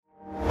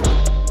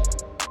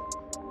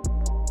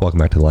Welcome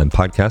back to the Lime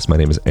Podcast. My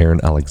name is Aaron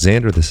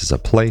Alexander. This is a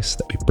place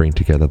that we bring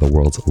together the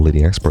world's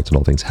leading experts in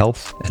all things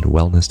health and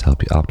wellness to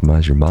help you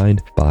optimize your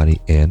mind, body,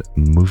 and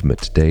movement.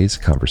 Today's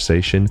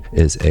conversation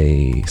is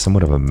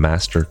somewhat of a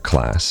master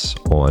class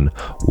on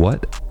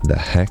what the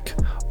heck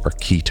are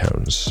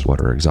ketones?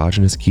 What are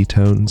exogenous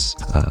ketones?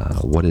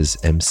 What is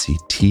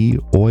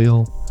MCT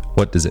oil?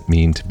 What does it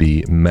mean to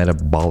be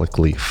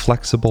metabolically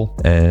flexible?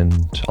 And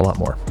a lot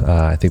more.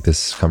 I think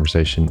this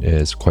conversation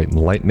is quite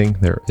enlightening.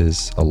 There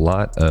is a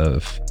lot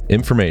of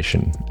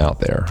information out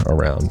there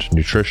around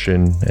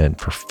nutrition and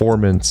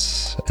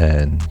performance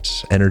and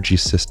energy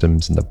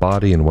systems in the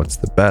body and what's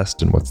the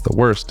best and what's the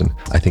worst. And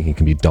I think it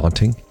can be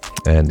daunting.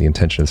 And the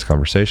intention of this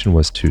conversation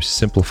was to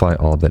simplify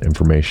all of that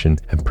information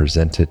and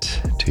present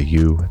it to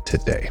you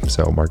today.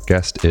 So our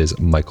guest is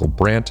Michael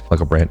Brandt.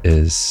 Michael Brandt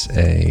is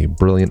a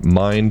brilliant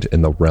mind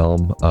in the realm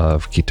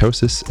of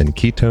ketosis and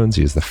ketones.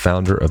 He is the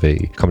founder of a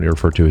company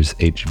referred to as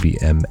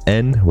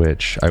HVMN,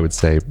 which I would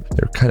say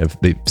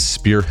they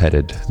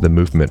spearheaded the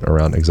movement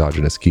around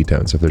exogenous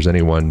ketones. If there's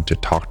anyone to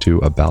talk to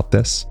about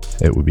this,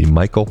 it would be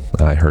Michael.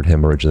 I heard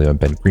him originally on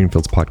Ben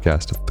Greenfield's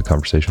podcast. The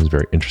conversation was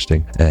very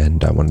interesting,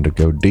 and I wanted to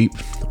go deep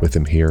with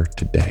him here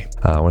today.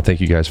 I want to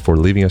thank you guys for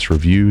leaving us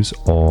reviews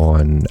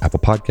on Apple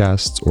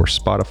Podcasts or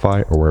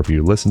Spotify or wherever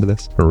you listen to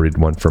this. I'm going to read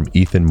one from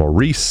Ethan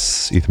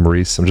Maurice. Ethan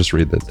Maurice, I'm just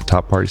reading the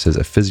top part. He says,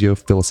 a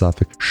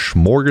physio-philosophic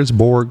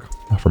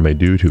smorgasbord from a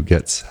dude who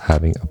gets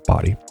having a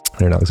body.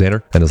 Aaron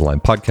Alexander and his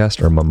Lime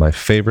Podcast are among my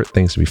favorite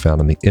things to be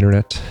found on the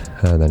internet.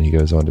 And then he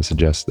goes on to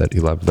suggest that he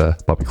loved the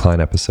Bobby Klein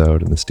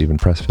episode and the Stephen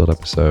Pressfield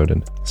episode.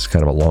 And it's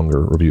kind of a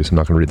longer review, so I'm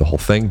not going to read the whole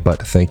thing.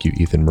 But thank you,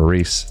 Ethan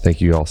Maurice. Thank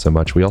you all so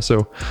much. We also,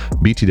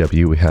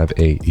 BTW, we have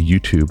a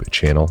YouTube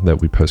channel that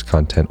we post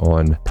content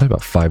on probably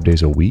about 5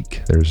 days a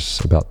week.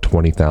 There's about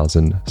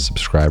 20,000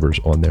 subscribers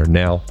on there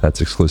now. That's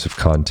exclusive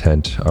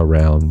content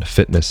around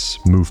fitness,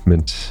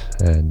 movement,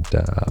 and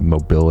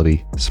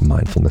mobility. Some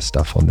mindfulness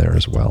stuff on there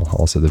as well.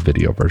 Also the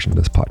video version of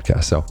this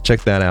podcast. So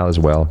check that out as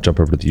well. Jump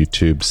over to the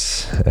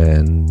YouTubes,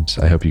 and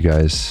I hope you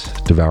guys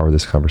devour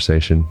this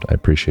conversation. I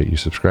appreciate you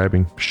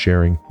subscribing,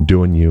 sharing,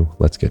 doing you.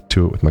 Let's get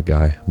to it with my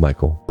guy,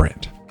 Michael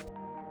Brandt.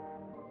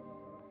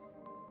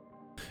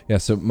 Yeah,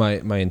 so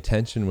my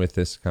intention with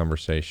this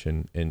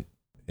conversation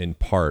in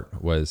part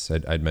was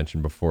I'd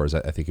mentioned before is I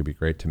think it'd be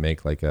great to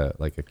make like a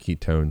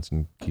ketones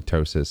and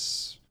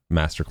ketosis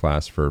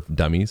masterclass for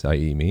dummies,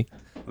 i.e. me.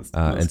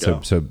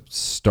 So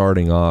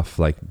starting off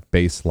like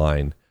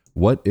baseline,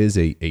 what is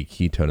a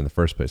ketone in the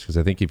first place? Because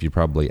I think if you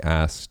probably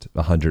asked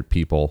 100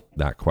 people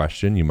that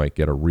question, you might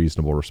get a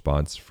reasonable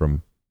response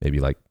from maybe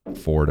like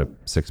 4 to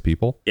 6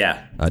 people.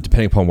 Yeah.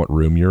 Depending upon what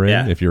room you're in.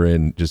 Yeah. If you're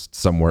in just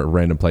somewhere, a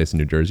random place in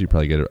New Jersey, you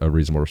probably get a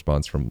reasonable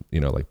response from,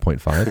 like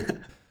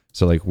 0.5.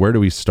 So like, where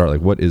do we start?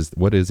 Like, what is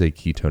a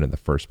ketone in the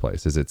first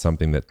place? Is it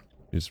something that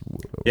is,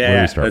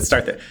 let's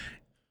start there.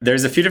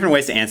 There's a few different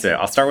ways to answer it.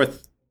 I'll start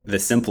with the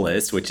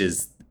simplest, which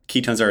is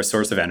ketones are a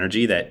source of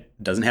energy that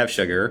doesn't have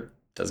sugar,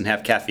 doesn't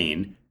have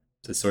caffeine.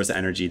 It's a source of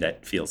energy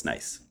that feels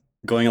nice.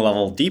 Going a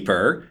level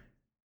deeper,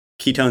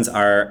 ketones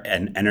are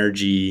an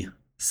energy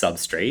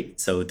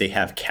substrate, so they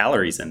have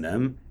calories in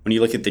them. When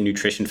you look at the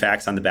nutrition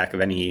facts on the back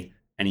of any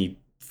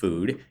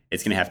food,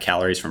 it's going to have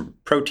calories from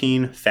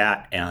protein,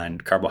 fat,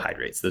 and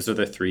carbohydrates. Those are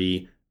the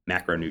 3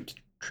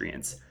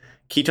 macronutrients.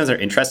 Ketones are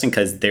interesting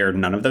because they're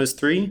none of those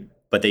 3,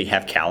 but they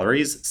have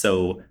calories,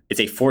 so it's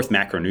a 4th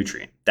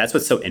macronutrient. That's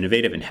what's so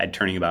innovative and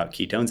head-turning about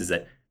ketones is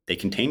that they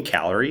contain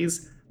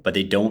calories, but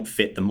they don't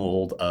fit the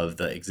mold of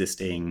the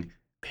existing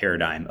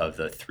paradigm of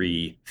the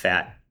 3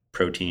 fat,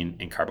 protein,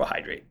 and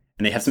carbohydrate.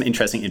 And they have some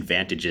interesting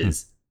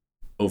advantages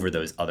over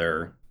those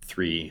other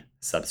 3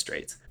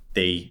 substrates.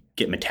 They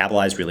get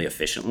metabolized really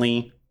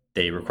efficiently.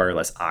 They require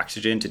less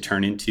oxygen to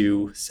turn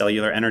into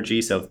cellular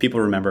energy. So if people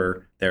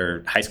remember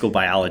their high school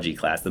biology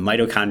class, the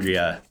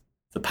mitochondria,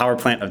 the power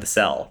plant of the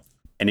cell.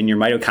 And in your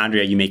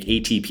mitochondria, you make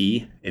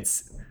ATP.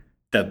 It's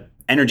the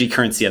energy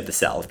currency of the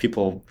cell. If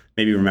people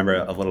maybe remember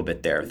a little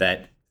bit there,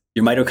 that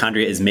your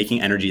mitochondria is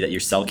making energy that your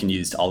cell can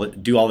use to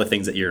do all the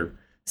things that your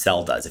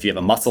cell does. If you have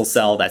a muscle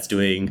cell, that's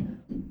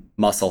doing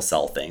muscle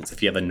cell things.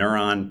 If you have a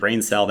neuron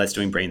brain cell, that's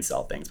doing brain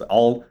cell things. But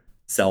all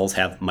cells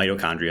have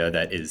mitochondria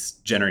that is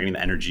generating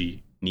the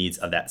energy needs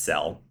of that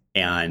cell.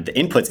 And the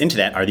inputs into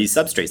that are these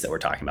substrates that we're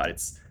talking about.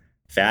 It's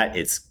fat,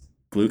 it's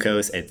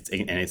glucose, and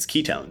it's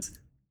ketones.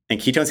 And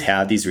ketones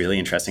have these really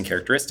interesting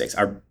characteristics.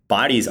 Our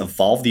bodies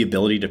evolved the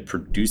ability to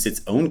produce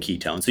its own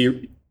ketones. So your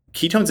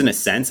ketones, in a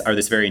sense, are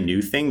this very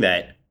new thing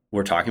that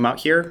we're talking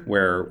about here,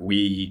 where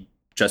we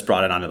just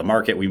brought it onto the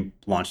market. We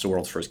launched the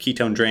world's first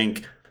ketone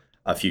drink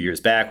a few years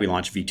back. We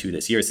launched V2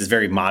 this year. It's this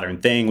very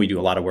modern thing. We do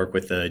a lot of work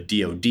with the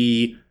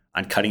DoD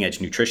on cutting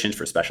edge nutrition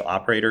for special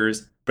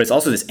operators. But it's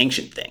also this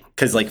ancient thing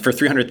because like for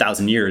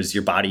 300,000 years,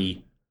 your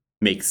body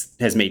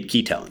has made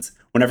ketones.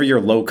 Whenever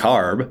you're low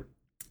carb,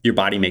 your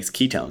body makes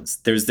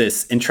ketones. There's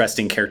this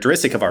interesting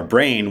characteristic of our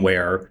brain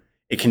where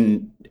it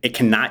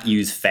cannot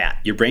use fat.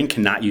 Your brain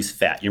cannot use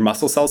fat. Your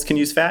muscle cells can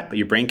use fat, but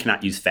your brain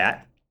cannot use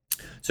fat.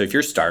 So if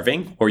you're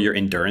starving or you're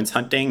endurance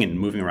hunting and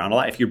moving around a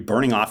lot, if you're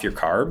burning off your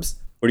carbs,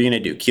 what are you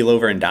going to do? Keel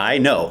over and die?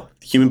 No.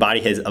 The human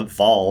body has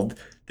evolved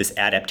this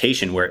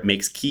adaptation where it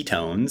makes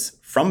ketones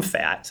from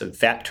fat. So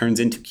fat turns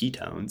into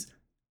ketones,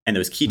 and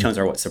those ketones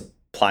are what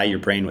supply your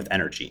brain with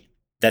energy.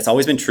 That's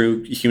always been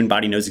true. The human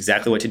body knows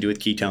exactly what to do with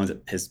ketones.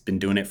 It has been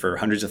doing it for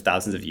hundreds of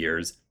thousands of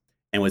years.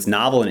 And what's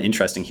novel and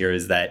interesting here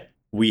is that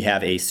we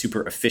have a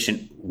super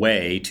efficient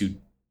way to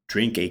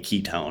drink a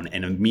ketone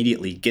and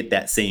immediately get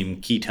that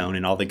same ketone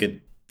and all the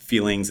good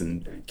feelings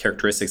and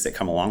characteristics that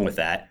come along with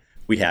that.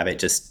 We have it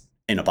just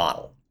in a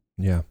bottle.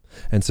 Yeah.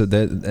 And so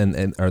that,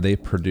 and are they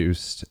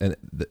produced, and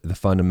the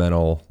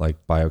fundamental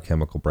like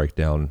biochemical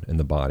breakdown in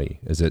the body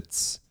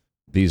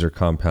these are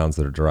compounds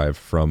that are derived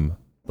from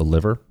the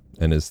liver?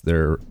 And is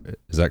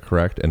that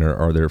correct? And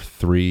are there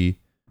three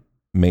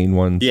main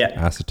ones? Yeah.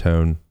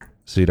 Acetone,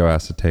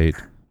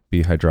 acetoacetate,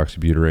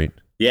 B-hydroxybutyrate.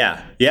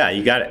 Yeah,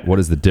 you got it. What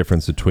is the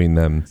difference between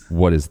them?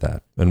 What is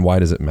that? And why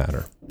does it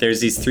matter?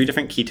 There's these three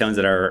different ketones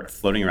that are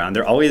floating around.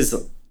 They're always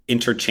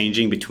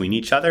interchanging between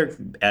each other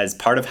as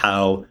part of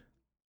how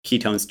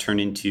ketones turn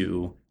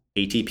into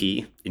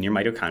ATP in your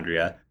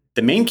mitochondria.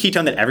 The main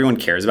ketone that everyone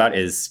cares about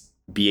is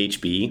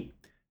BHB.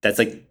 That's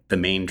like the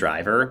main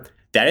driver.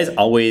 That is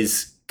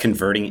always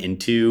converting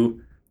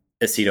into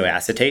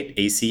acetoacetate,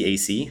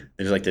 ACAC.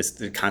 There's like this,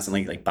 they're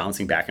constantly like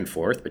bouncing back and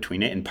forth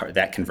between it, and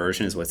that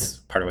conversion is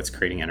part of what's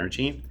creating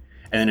energy.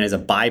 And then as a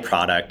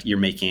byproduct, you're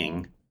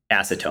making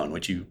acetone,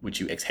 which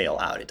you exhale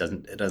out. It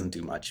doesn't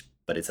do much,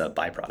 but it's a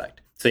byproduct.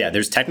 So yeah,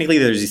 there's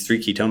these three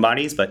ketone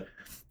bodies, but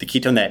the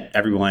ketone that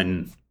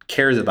everyone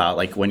cares about,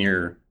 like when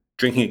you're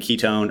drinking a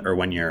ketone or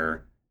when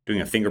you're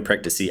doing a finger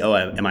prick to see,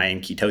 am I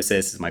in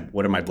ketosis?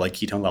 What are my blood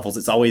ketone levels?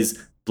 It's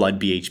always blood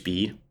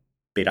BHB,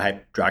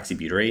 beta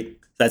hydroxybutyrate.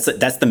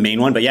 That's the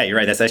main one. But yeah, you're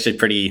right. That's actually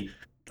pretty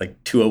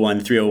like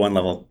 201, 301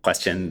 level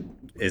question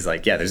is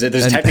like, yeah, there's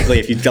technically,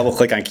 if you double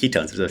click on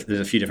ketones, there's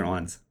a few different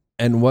ones.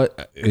 And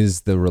what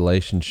is the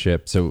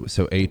relationship? So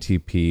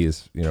ATP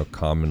is,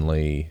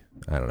 commonly,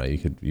 I don't know,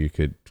 you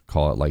could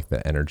call it like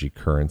the energy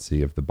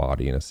currency of the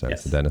body in a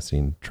sense. Yes.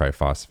 Adenosine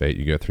triphosphate.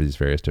 You go through these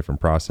various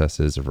different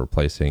processes of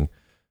replacing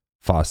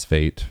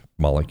phosphate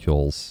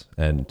molecules,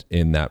 and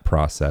in that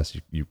process,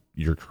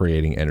 you're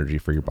creating energy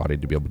for your body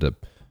to be able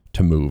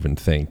to move and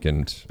think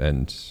and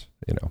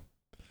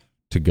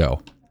to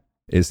go.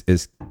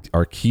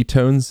 Are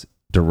ketones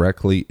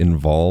directly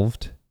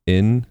involved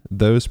in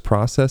those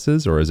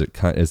processes, or is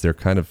there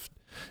kind of,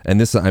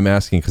 and this I'm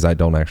asking because I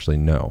don't actually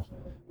know,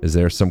 is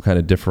there some kind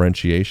of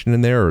differentiation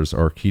in there, or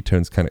are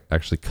ketones kind of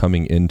actually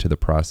coming into the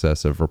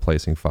process of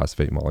replacing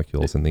phosphate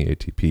molecules in the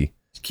ATP?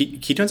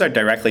 Ketones are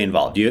directly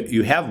involved.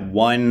 You have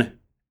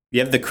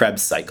the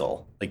Krebs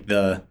cycle. Like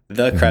the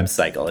Krebs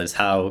cycle is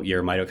how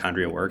your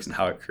mitochondria works and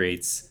how it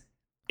creates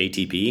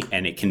ATP,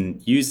 and it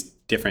can use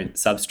different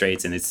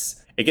substrates, and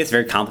it gets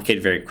very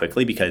complicated very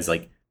quickly because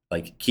like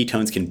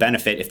ketones can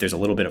benefit if there's a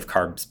little bit of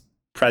carbs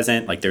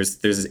present. Like there's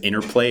this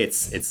interplay.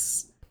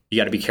 It's you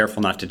got to be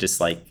careful not to just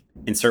like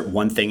insert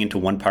one thing into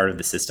one part of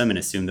the system and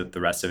assume that the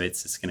rest of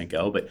it's just going to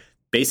go. But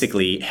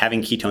basically,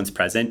 having ketones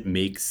present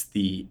makes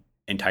the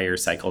entire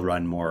cycle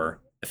run more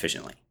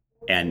efficiently.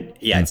 And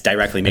yeah, it's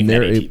directly making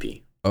that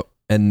ATP.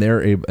 And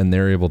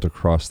they're able to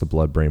cross the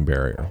blood-brain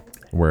barrier.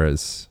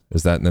 Whereas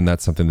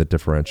that's something that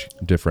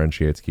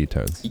differentiates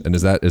ketones. And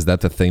is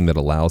that the thing that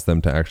allows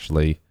them to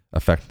actually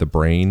affect the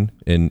brain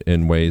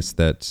in ways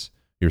that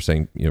you're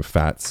saying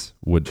fats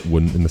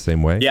wouldn't in the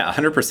same way? Yeah,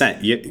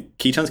 100%.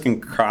 Ketones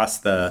can cross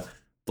the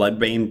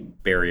blood-brain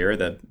barrier,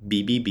 the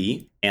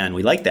BBB, and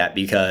we like that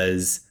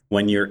because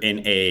when you're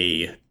in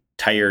a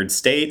tired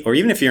state, or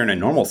even if you're in a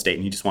normal state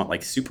and you just want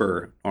like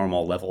super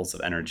normal levels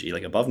of energy,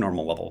 like above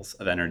normal levels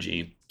of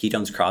energy,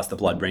 ketones cross the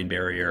blood-brain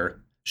barrier.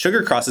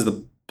 Sugar crosses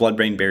the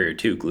blood-brain barrier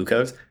too,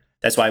 glucose.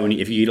 That's why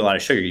if you eat a lot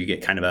of sugar, you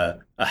get kind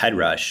of a head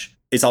rush.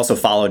 It's also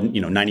followed,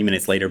 90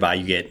 minutes later by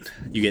you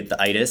get the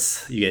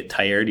itis, you get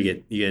tired,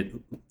 you get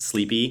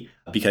sleepy,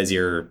 because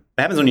what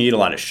happens when you eat a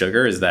lot of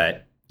sugar is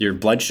that your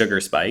blood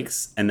sugar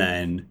spikes, and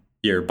then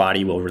your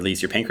pancreas will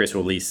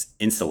release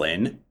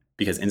insulin,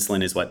 because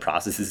insulin is what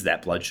processes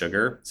that blood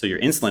sugar. So your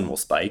insulin will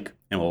spike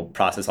and will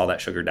process all that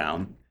sugar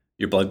down.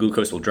 Your blood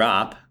glucose will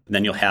drop, and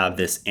then you'll have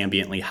this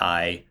ambiently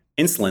high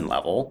insulin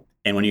level.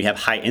 And when you have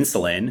high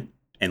insulin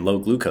and low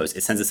glucose,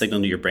 it sends a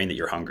signal to your brain that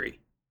you're hungry.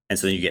 And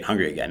so then you get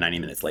hungry again 90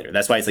 minutes later.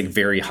 That's why it's like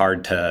very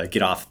hard to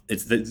get off.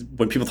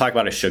 When people talk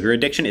about a sugar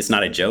addiction, it's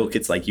not a joke.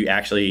 It's like you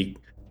actually,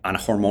 on a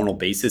hormonal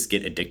basis,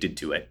 get addicted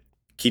to it.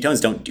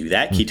 Ketones don't do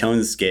that.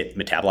 Ketones get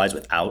metabolized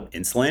without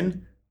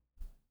insulin.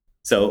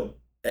 So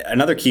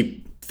another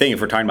key thing, if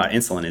we're talking about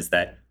insulin, is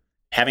that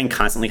having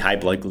constantly high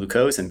blood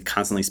glucose and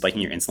constantly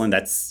spiking your insulin,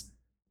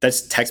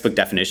 that's textbook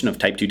definition of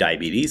type 2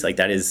 diabetes. Like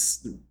that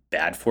is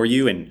bad for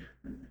you, and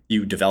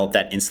you develop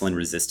that insulin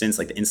resistance.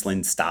 Like the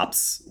insulin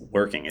stops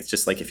working. It's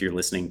just like if you're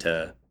listening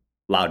to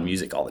loud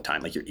music all the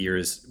time, like your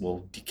ears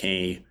will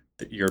decay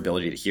your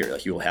ability to hear.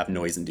 Like you will have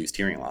noise-induced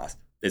hearing loss.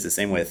 It's the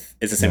same with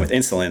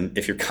insulin.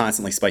 If you're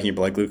constantly spiking your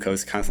blood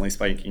glucose, constantly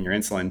spiking your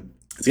insulin,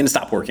 it's going to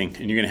stop working,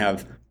 and you're going to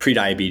have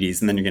pre-diabetes,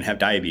 and then you're going to have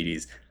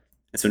diabetes.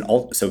 And so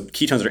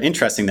ketones are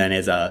interesting then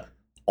as a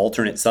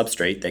alternate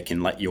substrate that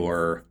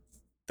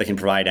can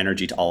provide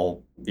energy to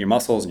all your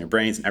muscles and your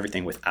brains and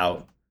everything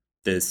without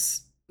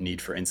this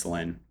need for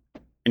insulin.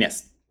 And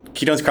yes,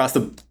 ketones cross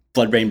the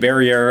blood-brain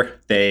barrier.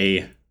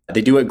 They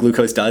do what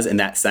glucose does in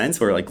that sense,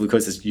 where like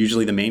glucose is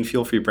usually the main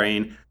fuel for your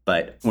brain.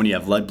 But when you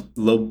have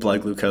low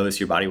blood glucose,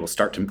 your body will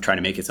start to try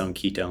to make its own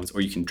ketones,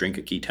 or you can drink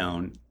a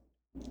ketone,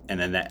 and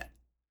then that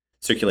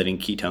circulating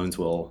ketones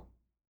will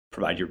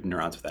provide your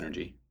neurons with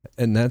energy.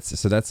 And that's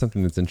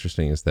something that's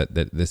interesting, is that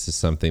this is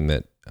something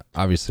that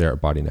obviously our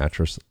body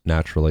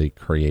naturally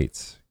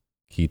creates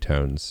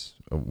ketones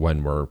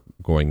when we're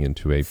going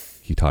into a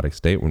ketotic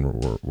state,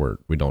 when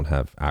we don't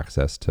have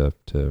access to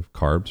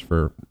carbs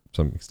for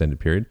some extended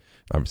period.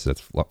 Obviously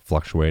that's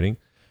fluctuating.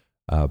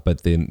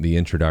 But then the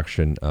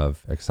introduction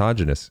of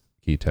exogenous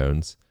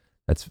ketones,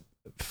 that's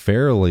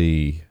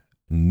fairly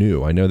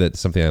new. I know that's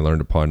something I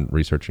learned upon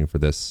researching for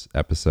this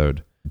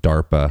episode.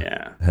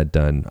 DARPA had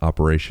done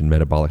Operation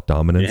Metabolic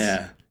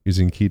Dominance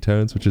using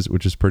ketones,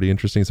 which is pretty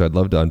interesting. So I'd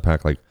love to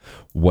unpack like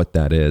what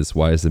that is.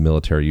 Why is the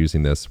military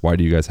using this? Why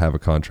do you guys have a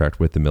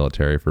contract with the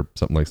military for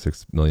something like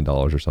 $6 million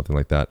or something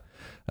like that?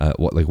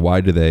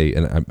 Why do they,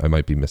 and I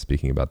might be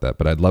misspeaking about that,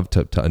 but I'd love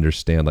to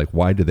understand, like,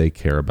 why do they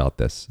care about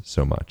this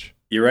so much?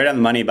 You're right on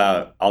the money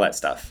about all that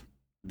stuff.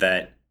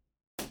 That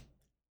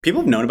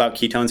people have known about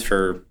ketones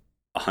for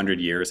 100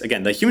 years.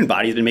 Again, the human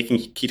body has been making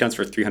ketones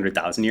for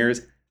 300,000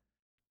 years.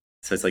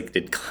 So it's like,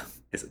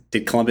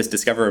 did Columbus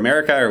discover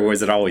America, or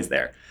was it always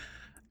there?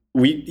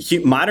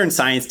 Modern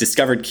science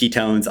discovered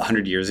ketones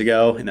 100 years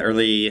ago in the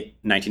early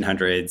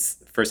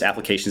 1900s. First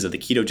applications of the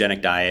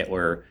ketogenic diet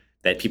were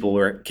that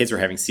kids were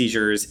having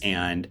seizures,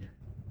 and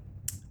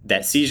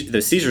that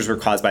the seizures were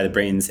caused by the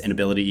brain's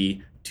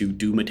inability to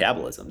do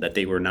metabolism, that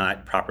they were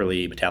not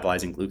properly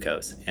metabolizing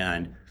glucose.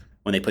 And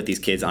when they put these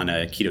kids on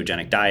a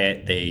ketogenic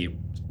diet, they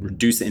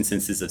reduce the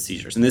instances of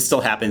seizures. And this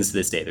still happens to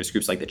this day. There's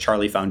groups like the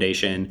Charlie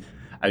Foundation.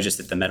 I was just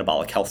at the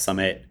Metabolic Health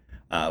Summit,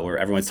 where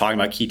everyone's talking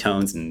about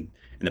ketones and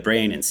the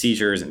brain and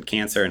seizures and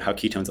cancer and how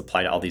ketones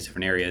apply to all these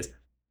different areas.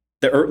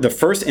 The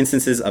first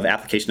instances of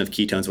application of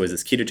ketones was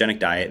this ketogenic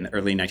diet in the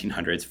early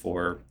 1900s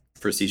for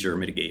seizure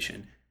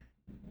mitigation.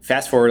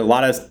 Fast forward, a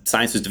lot of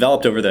science was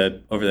developed over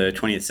the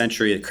 20th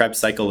century. The Krebs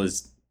cycle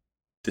was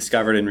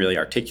discovered and really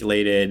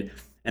articulated.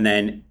 And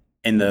then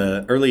in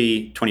the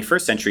early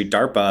 21st century,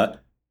 DARPA,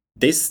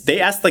 they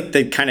asked like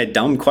the kind of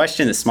dumb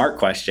question, the smart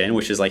question,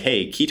 which is like,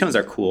 hey, ketones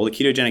are cool. The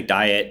ketogenic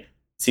diet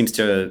seems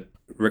to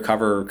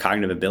recover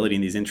cognitive ability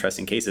in these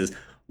interesting cases.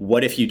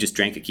 What if you just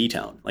drank a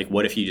ketone? Like,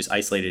 what if you just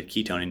isolated a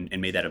ketone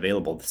and made that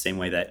available the same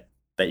way that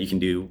you can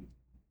do,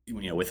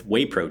 with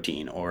whey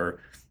protein or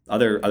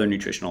other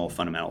nutritional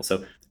fundamentals?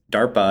 So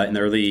DARPA in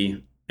the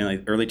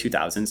early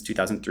 2000s,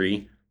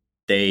 2003,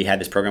 they had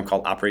this program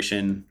called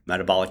Operation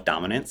Metabolic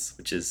Dominance,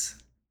 which is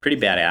pretty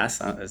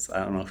badass.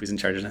 I don't know who's in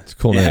charge of that. It's a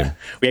cool name.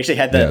 We actually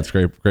had it's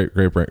great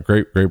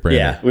brand.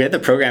 Yeah, we had the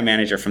program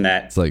manager from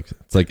that. It's like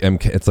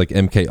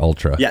MK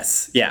Ultra.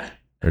 Yes, yeah.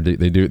 Or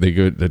they do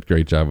a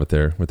great job with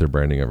their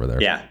branding over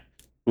there. Yeah,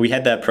 we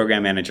had the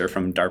program manager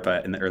from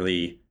DARPA in the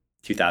early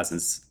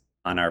 2000s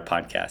on our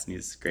podcast, and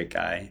he's a great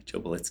guy, Joe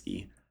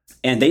Belitsky.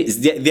 And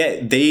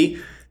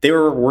they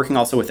were working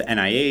also with the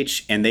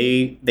NIH, and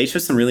they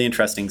showed some really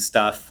interesting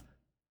stuff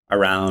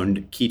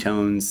around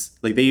ketones.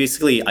 Like, they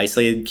basically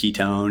isolated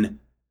ketone.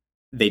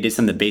 They did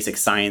some of the basic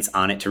science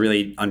on it to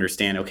really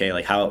understand, okay,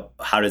 like how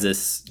does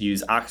this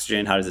use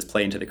oxygen? How does this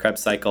play into the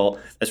Krebs cycle?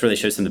 That's where they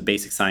showed some of the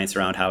basic science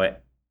around how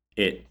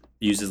it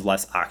uses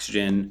less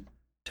oxygen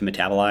to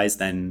metabolize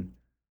than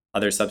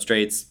other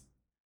substrates.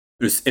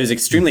 It was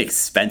extremely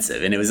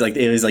expensive, and it was like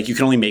you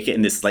can only make it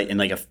in this in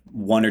a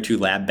 1 or 2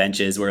 lab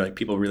benches where like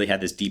people really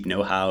had this deep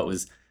know-how. It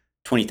was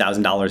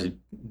 $20,000 a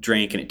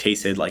drink, and it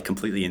tasted like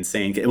completely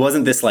insane. It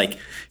wasn't this like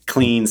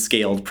clean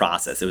scaled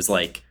process. It was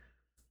like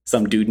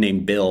some dude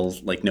named Bill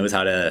like knows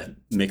how to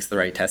mix the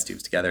right test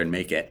tubes together and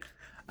make it.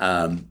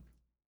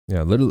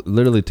 Yeah,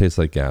 literally tastes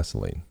like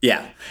gasoline.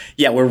 Yeah.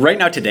 Where right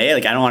now today,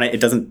 like I don't want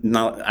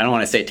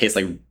to say it tastes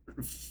like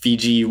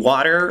Fiji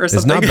water or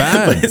something. It's not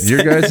bad.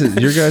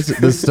 Your guys,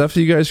 the stuff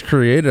you guys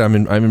created, I'm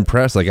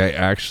impressed. Like, I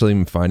actually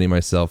am finding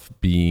myself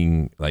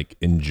being like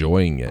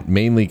enjoying it,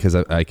 mainly because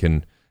I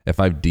can, if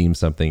I've deemed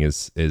something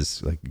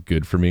is like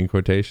good for me in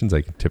quotations,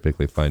 I can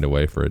typically find a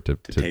way for it to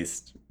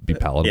taste, be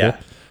palatable.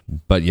 Yeah.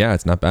 But yeah,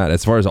 it's not bad.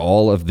 As far as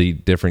all of the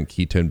different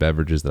ketone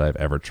beverages that I've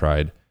ever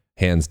tried,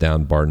 hands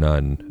down, bar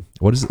none.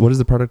 What is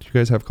the product you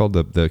guys have called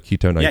the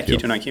Ketone IQ? Yeah,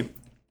 Ketone IQ.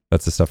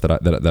 That's the stuff that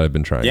I've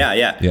been trying.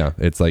 Yeah.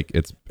 It's like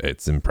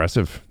it's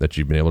impressive that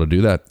you've been able to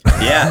do that.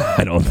 Yeah,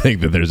 I don't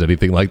think that there's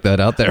anything like that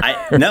out there.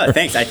 No,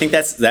 thanks. I think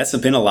that's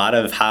been a lot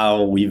of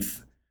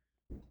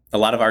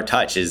our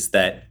touch is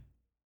that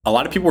a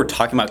lot of people were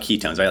talking about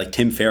ketones, right? Like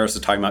Tim Ferriss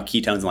was talking about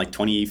ketones in like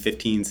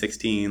 2015,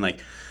 16. Like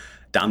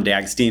Dom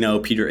D'Agostino,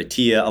 Peter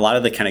Attia, a lot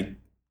of the kind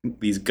of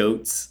these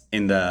goats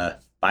in the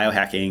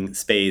biohacking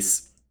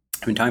space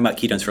have been talking about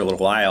ketones for a little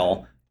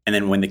while. And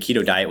then when the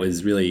keto diet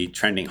was really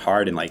trending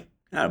hard and like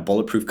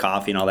bulletproof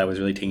coffee and all that was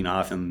really taking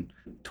off in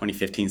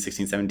 2015,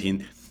 16,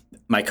 17.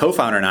 My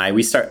co-founder and I,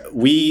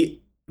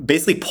 we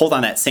basically pulled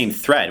on that same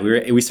thread.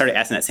 We started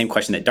asking that same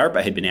question that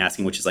DARPA had been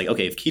asking, which is like,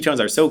 okay, if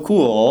ketones are so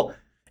cool,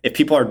 if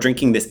people are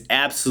drinking this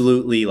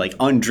absolutely like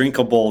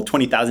undrinkable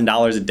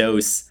 $20,000 a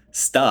dose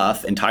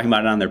stuff and talking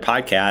about it on their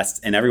podcasts,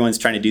 and everyone's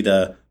trying to do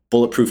the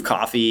bulletproof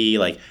coffee,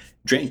 like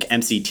drink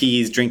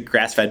MCTs, drink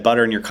grass-fed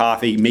butter in your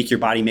coffee, make your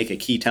body make a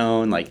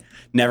ketone, like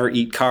never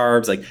eat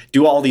carbs, like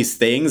do all these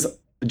things,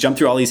 jump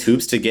through all these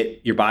hoops to get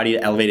your body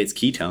to elevate its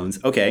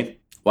ketones. Okay,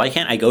 why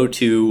can't I go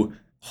to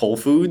Whole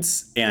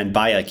Foods and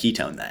buy a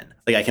ketone then?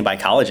 Like I can buy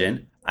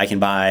collagen, I can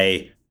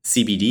buy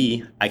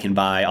CBD, I can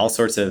buy all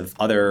sorts of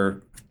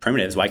other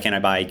primitives. Why can't I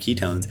buy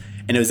ketones?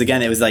 And it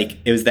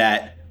was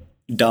that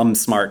dumb,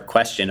 smart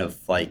question of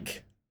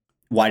like,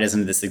 why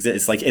doesn't this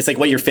exist? It's like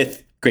what your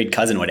 5th grade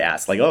cousin would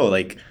ask. Like, oh,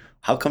 like,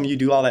 how come you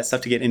do all that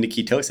stuff to get into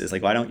ketosis?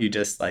 Like, why don't you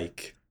just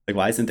like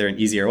why isn't there an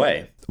easier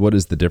way? What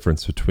is the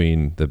difference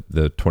between the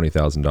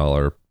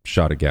 $20,000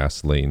 shot of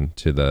gasoline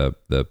to the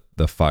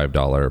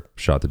 $5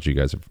 shot that you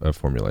guys have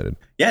formulated?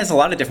 Yeah, it's a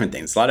lot of different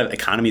things. A lot of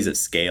economies of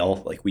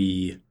scale. Like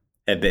we've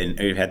had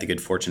the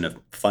good fortune of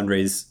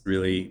fundraise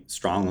really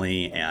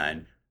strongly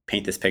and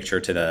paint this picture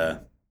to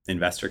the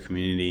investor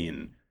community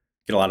and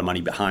get a lot of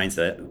money behind,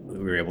 so that we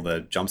were able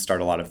to jumpstart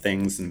a lot of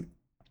things and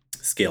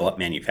scale up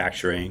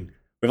manufacturing.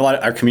 We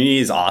have our community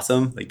is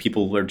awesome. Like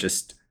people are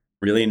just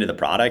really into the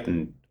product,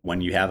 and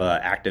when you have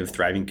an active,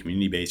 thriving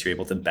community base, you're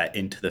able to bet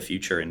into the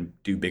future and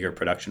do bigger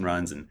production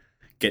runs and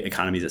get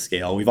economies of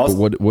scale. We've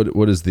also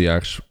what is the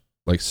actual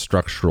like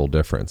structural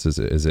difference?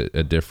 Is it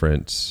a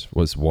different?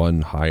 Was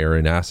one higher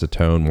in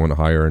acetone, one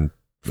higher in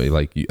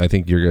like? I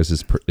think your guys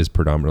is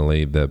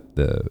predominantly the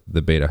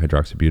beta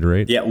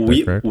hydroxybutyrate. Yeah,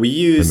 we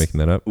use. Am I making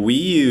that up? We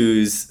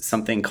use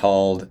something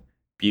called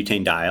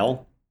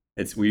butanediol.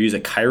 We use a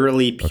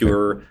chirally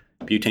pure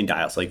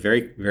butanediol, so like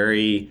very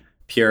very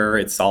pure.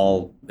 It's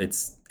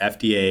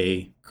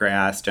FDA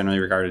GRAS, generally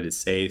regarded as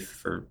safe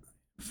for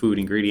food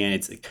ingredient.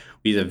 It's like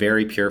we use a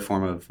very pure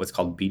form of what's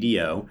called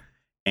BDO,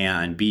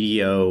 and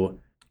BDO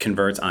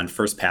converts on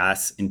first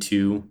pass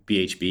into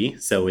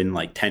BHB. So in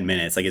like 10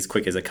 minutes, like as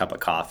quick as a cup of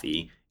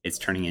coffee, it's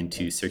turning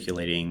into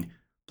circulating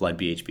blood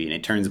BHB, and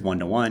it turns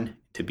 1-to-1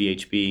 to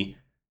BHB.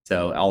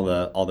 So all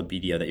the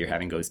BDO that you're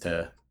having goes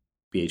to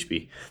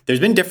BHB. There's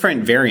been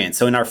different variants.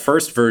 So in our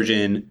first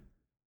version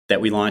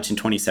that we launched in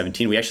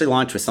 2017, we actually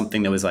launched with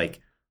something that was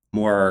like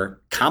more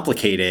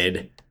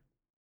complicated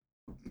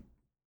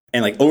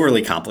and like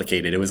overly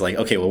complicated. It was like,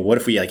 okay, well, what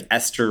if we like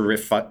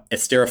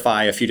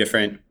esterify a few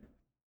different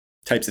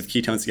types of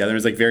ketones together? It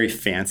was like very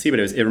fancy,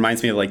 but it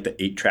reminds me of like the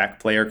 8-track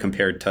player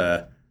compared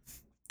to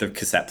the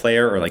cassette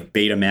player, or like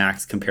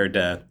Betamax compared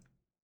to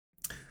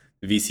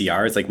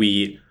VCR. It's like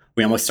we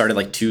almost started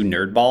like too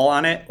nerdball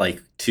on it,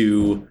 like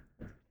too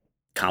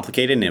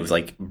complicated, and it was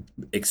like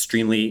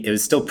extremely.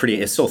 It's still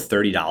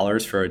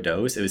 $30 for a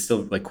dose. It was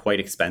still like quite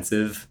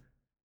expensive.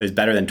 It was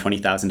better than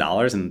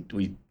 $20,000, and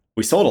we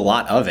sold a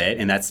lot of it,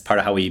 and that's part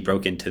of how we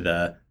broke into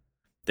the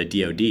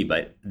DoD.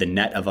 But the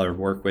net of our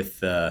work with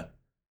the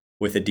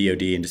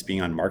DoD and just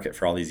being on market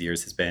for all these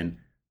years has been,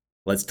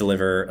 let's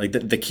deliver, like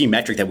the key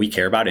metric that we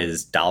care about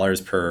is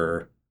dollars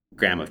per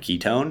gram of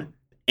ketone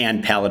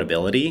and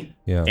palatability.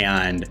 Yeah.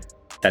 And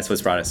that's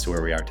what's brought us to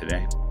where we are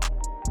today.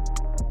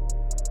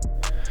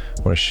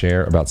 I want to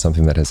share about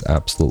something that has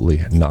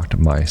absolutely knocked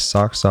my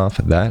socks off.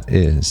 That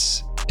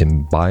is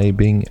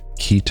imbibing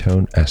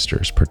ketone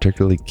esters,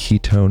 particularly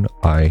ketone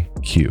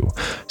IQ.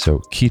 So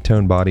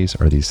ketone bodies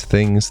are these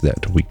things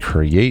that we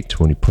create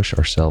when we push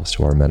ourselves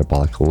to our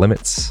metabolic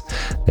limits.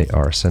 They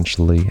are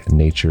essentially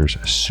nature's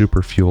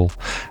super fuel,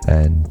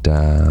 and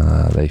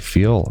they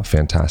feel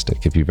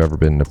fantastic. If you've ever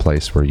been in a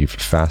place where you've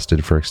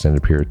fasted for an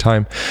extended period of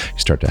time, you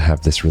start to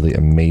have this really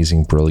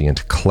amazing,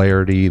 brilliant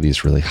clarity,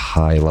 these really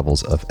high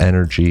levels of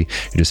energy.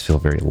 You just feel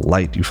very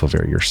light. You feel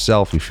very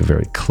yourself. You feel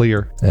very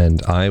clear.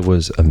 And I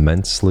was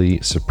immensely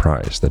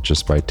surprised that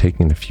just by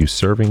taking a few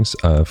servings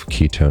of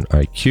ketone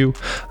IQ,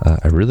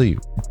 I really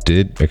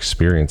did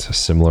experience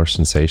similar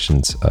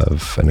sensations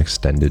of an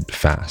extended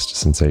fast,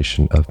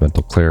 sensation of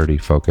mental clarity,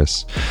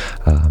 focus,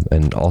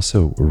 and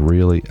also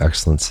really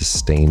excellent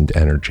sustained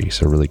energy.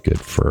 So really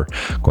good for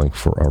going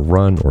for a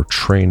run or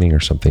training or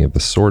something of the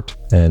sort.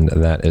 And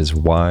that is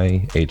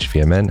why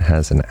HVMN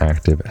has an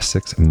active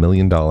 $6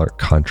 million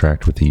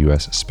contract with the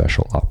U.S.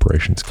 Special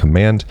Operations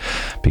Command,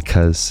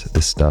 because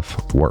this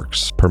stuff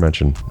works. Per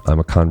mention, I'm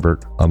a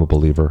convert. I'm a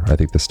believer. I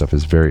think this stuff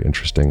is very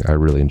interesting. I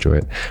really enjoy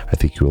it. I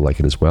think you will like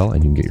it as well.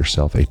 And you can get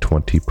yourself a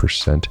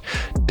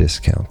 20%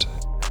 discount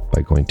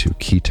by going to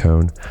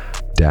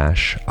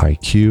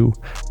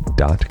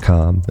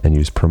ketone-iq.com and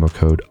use promo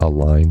code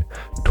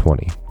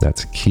ALIGN20.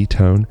 That's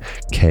ketone,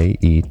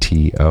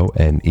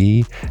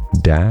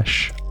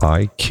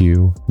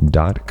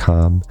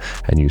 ketone-iq.com,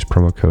 and use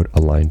promo code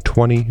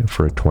ALIGN20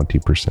 for a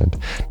 20%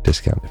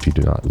 discount. If you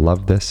do not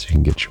love this, you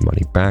can get your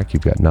money back.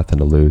 You've got nothing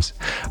to lose.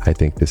 I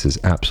think this is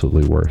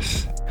absolutely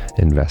worth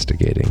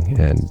investigating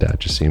and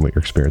just seeing what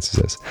your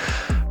experiences is.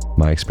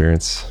 My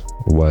experience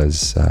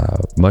was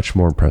much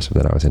more impressive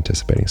than I was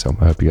anticipating. So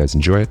I hope you guys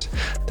enjoy it.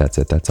 That's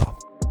it. That's all.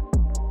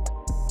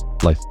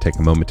 I'd like to take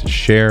a moment to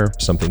share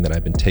something that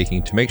I've been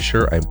taking to make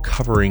sure I'm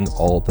covering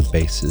all the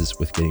bases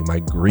with getting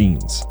my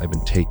greens. I've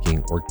been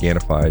taking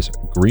Organifi's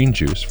green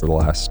juice for the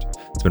last,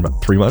 it's been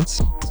about 3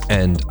 months,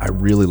 and I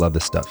really love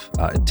this stuff.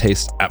 It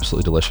tastes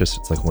absolutely delicious.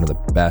 It's like one of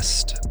the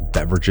best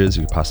beverages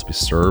you could possibly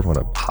serve on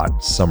a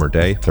hot summer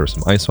day. Throw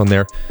some ice on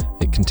there.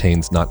 It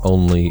contains not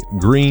only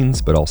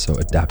greens, but also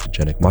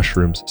adaptogenic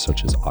mushrooms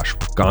such as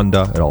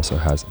ashwagandha. It also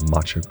has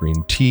matcha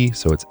green tea,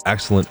 so it's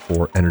excellent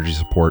for energy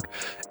support,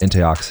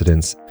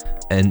 antioxidants,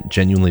 and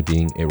genuinely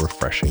being a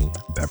refreshing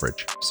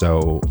beverage.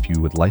 So if you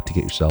would like to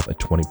get yourself a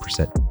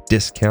 20%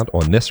 discount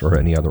on this or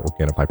any other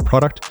Organifi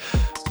product,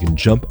 you can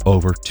jump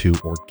over to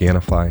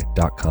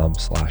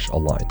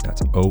Organifi.com/align.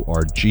 That's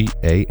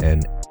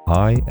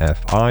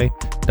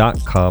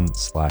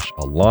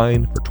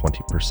ORGANIFI.com/align for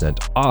 20%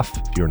 off.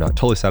 If you're not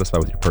totally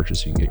satisfied with your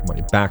purchase, you can get your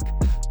money back.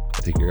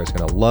 I think you guys are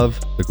gonna love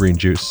the green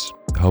juice.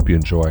 I hope you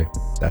enjoy.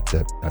 That's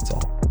it. That's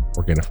all.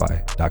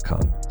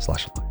 Organifi.com/align.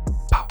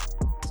 Pow.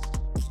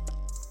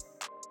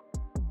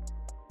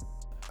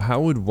 How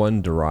would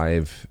one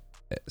derive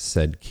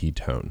said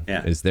ketone?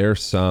 Yeah. Is there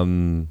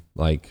some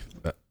like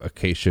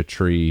acacia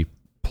tree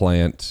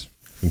plant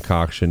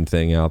concoction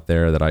thing out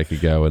there that I could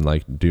go and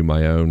like do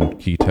my own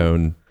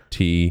ketone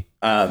tea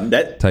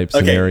type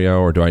scenario,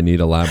 or do I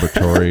need a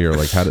laboratory, or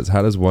like how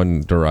does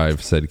one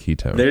derive said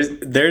ketone?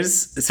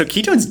 So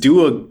ketones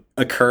do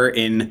occur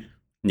in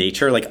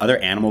nature. Like other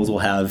animals will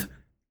have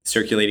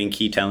circulating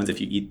ketones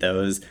if you eat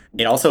those.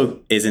 It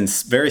also is in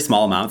very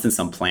small amounts in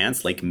some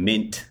plants, like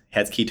mint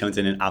has ketones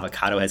in it,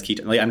 avocado has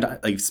ketones. Like I'm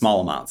not, like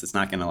small amounts. It's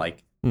not gonna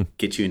like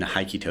get you into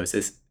high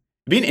ketosis.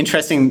 It'd be an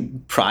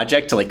interesting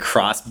project to like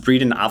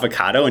crossbreed an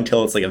avocado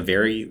until it's like a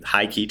very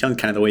high ketone,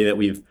 kind of the way that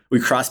we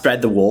crossbred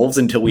the wolves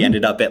until we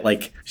ended up at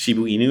like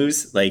Shiba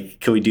Inus.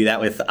 Like, could we do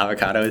that with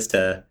avocados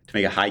to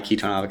make a high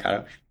ketone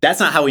avocado? That's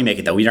not how we make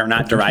it though. We are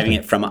not deriving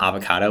it from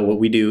avocado. What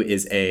we do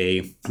is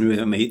we have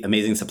an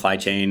amazing supply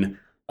chain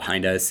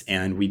behind us,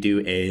 and we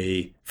do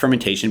a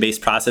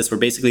fermentation-based process where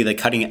basically the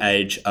cutting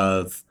edge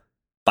of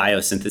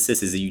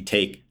biosynthesis is that you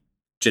take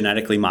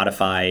genetically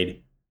modified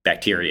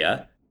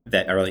bacteria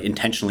that are like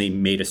intentionally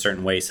made a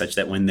certain way such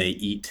that when they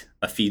eat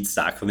a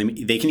feedstock,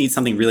 they can eat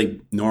something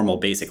really normal,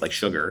 basic like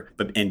sugar,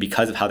 and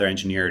because of how they're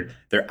engineered,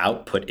 their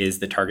output is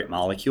the target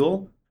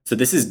molecule. So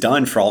this is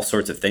done for all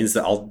sorts of things.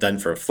 It's all done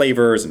for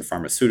flavors and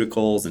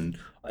pharmaceuticals, and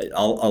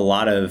a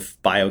lot of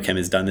biochem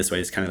is done this way.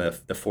 It's kind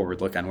of the forward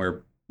look on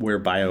where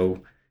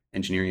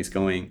bioengineering is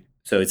going.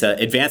 So it's an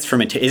advanced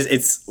fermentation.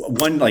 It's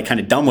one like kind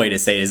of dumb way to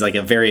say it is like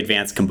a very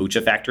advanced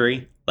kombucha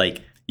factory.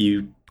 Like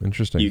you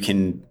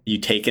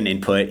take an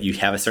input, you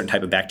have a certain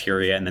type of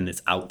bacteria, and then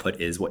this output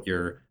is what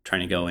you're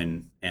trying to go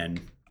and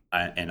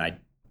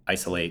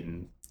isolate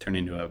and turn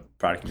into a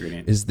product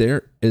ingredient. Is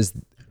there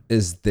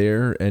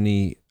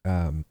any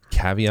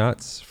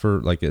caveats for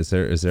like is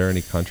there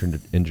any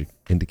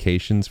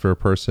contraindications for a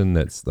person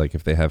that's like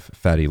if they have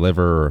fatty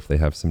liver or if they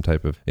have some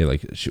type of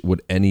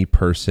would any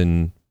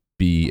person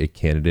be a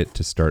candidate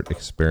to start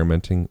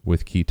experimenting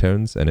with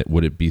ketones, and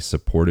would it be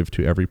supportive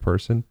to every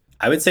person?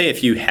 I would say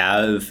if you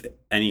have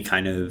any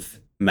kind of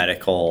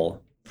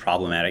medical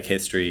problematic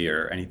history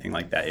or anything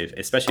like that,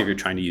 especially if you're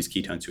trying to use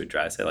ketones to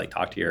address it, like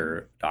talk to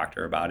your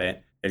doctor about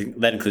it.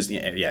 That includes,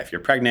 if you're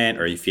pregnant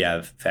or if you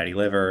have fatty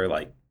liver,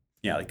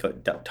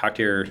 talk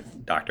to your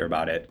doctor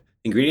about it.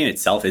 The ingredient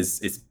itself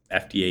is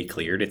FDA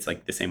cleared. It's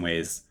like the same way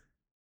as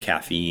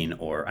caffeine,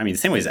 the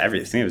same way as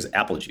everything. Same way as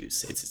apple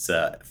juice. It's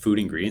a food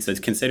ingredient, so it's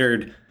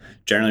considered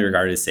generally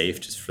regarded as safe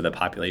just for the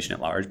population at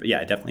large. But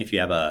yeah, definitely if you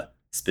have a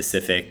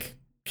specific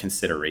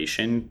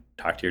consideration,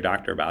 talk to your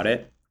doctor about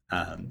it.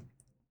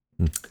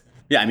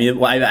 Yeah,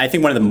 I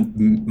think one of the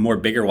more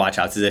bigger watch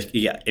outs is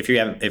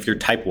if you're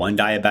type 1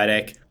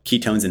 diabetic,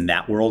 ketones in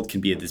that world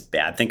can be this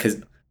bad thing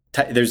because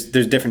there's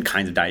different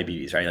kinds of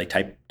diabetes, right? Like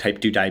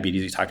type 2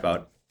 diabetes we talked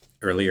about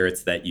earlier.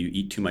 It's that you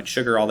eat too much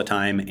sugar all the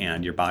time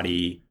and your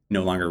body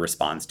no longer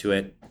responds to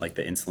it, like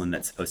the insulin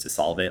that's supposed to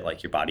solve it.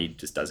 Like your body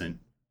just doesn't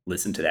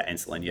listen to that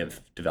insulin. You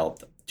have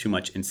developed too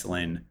much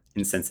insulin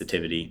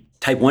insensitivity.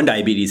 Type 1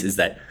 diabetes is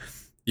that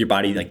your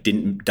body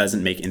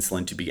doesn't make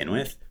insulin to begin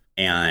with,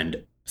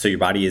 and so your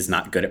body is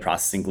not good at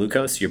processing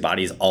glucose. Your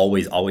body is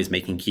always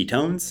making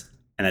ketones,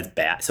 and that's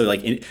bad. So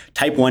in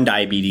type 1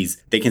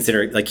 diabetes, they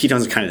consider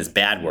ketones are kind of this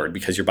bad word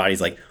because your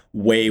body's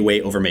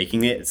way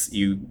overmaking it.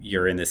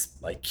 You're in this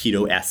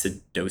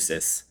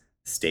ketoacidosis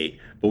state,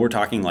 but we're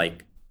talking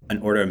an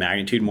order of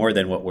magnitude more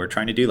than what we're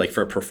trying to do.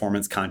 For a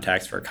performance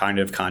context, for a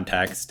cognitive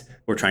context,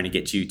 we're trying to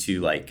get you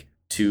to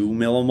 2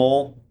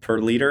 millimole per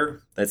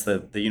liter. That's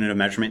the unit of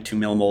measurement, 2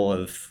 millimole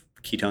of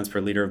ketones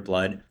per liter of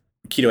blood.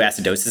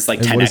 Ketoacidosis is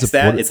 10x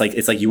that. It's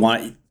like you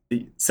want.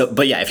 So,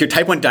 but yeah, if you're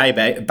type 1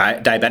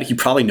 diabetic, you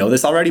probably know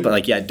this already,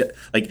 but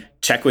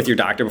check with your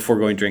doctor before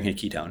going drinking a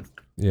ketone.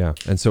 Yeah.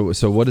 And so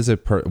what is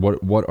it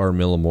what are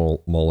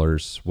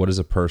millimolars? What is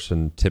a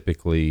person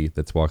typically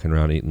that's walking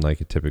around eating a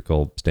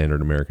typical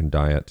standard American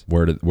diet?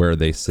 Where are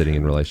they sitting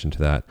in relation to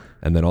that?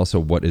 And then also,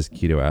 what is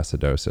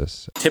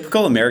ketoacidosis?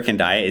 Typical American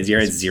diet is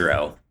you're at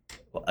 0.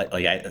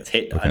 like I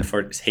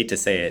hate to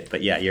say it,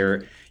 but yeah,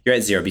 you're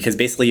at zero because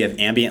basically you have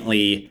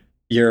ambiently,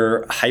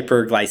 you're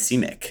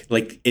hyperglycemic.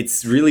 Like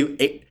it's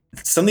really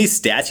some of these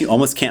stats you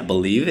almost can't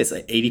believe. It's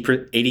like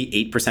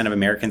 88% of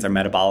Americans are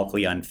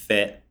metabolically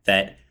unfit.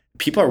 That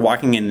people are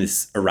walking in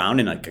this around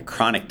in like a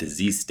chronic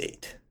disease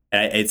state.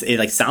 It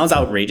like sounds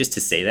outrageous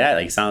to say that.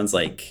 Like sounds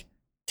like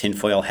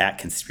tinfoil hat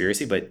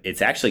conspiracy, but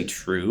it's actually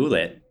true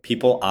that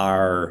people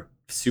are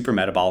super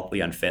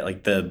metabolically unfit.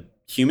 Like the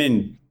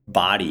human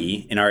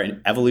body in our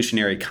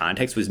evolutionary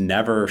context was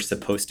never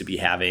supposed to be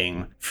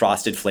having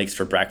Frosted Flakes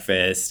for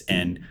breakfast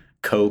and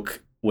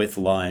Coke with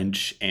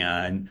lunch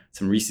and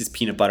some Reese's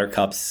peanut butter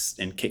cups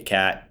and Kit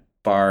Kat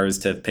bars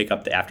to pick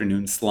up the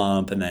afternoon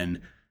slump, and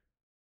then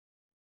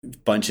a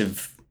bunch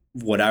of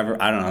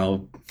whatever, I don't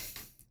know,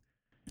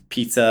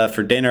 pizza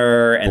for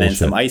dinner, and then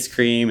some ice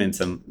cream and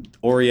some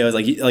Oreos.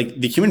 Like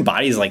the human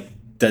body is like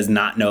does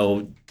not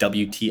know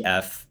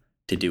WTF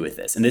to do with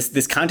this. And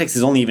this context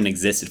has only even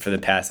existed for the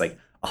past like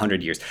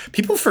 100 years.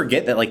 People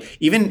forget that like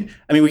even,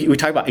 I mean, we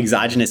talk about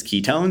exogenous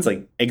ketones,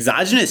 like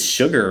exogenous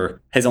sugar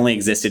has only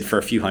existed for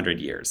a few hundred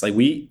years. Like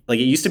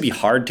it used to be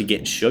hard to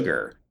get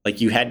sugar.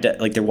 Like you had to,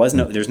 like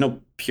there's no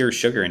pure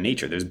sugar in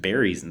nature. There's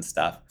berries and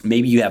stuff.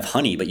 Maybe you have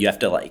honey, but you have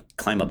to like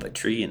climb up a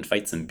tree and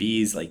fight some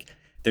bees. Like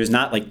there's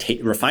not like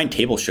refined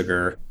table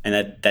sugar,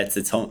 and that's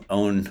its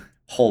own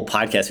whole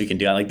podcast we can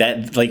do. Like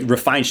that, like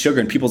refined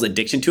sugar and people's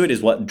addiction to it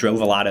is what drove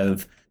a lot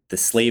of the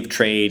slave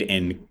trade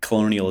and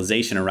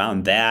colonialization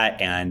around that.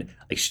 And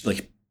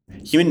the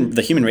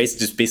human race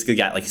just basically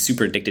got like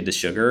super addicted to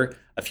sugar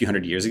a few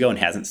hundred years ago and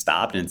hasn't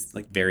stopped, and it's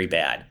like very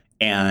bad.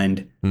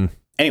 And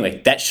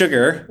anyway, that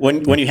sugar,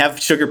 when you have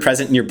sugar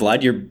present in your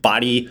blood, your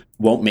body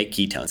won't make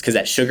ketones because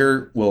that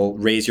sugar will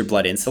raise your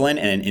blood insulin,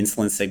 and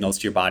insulin signals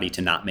to your body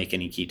to not make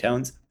any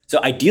ketones.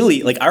 So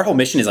ideally, like our whole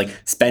mission is like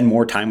spend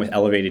more time with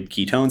elevated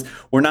ketones.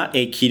 We're not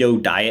a keto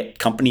diet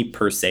company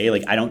per se.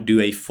 Like I don't do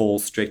a full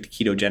strict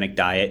ketogenic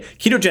diet.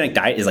 Ketogenic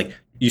diet is like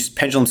you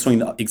pendulum swing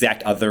the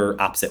exact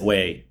other opposite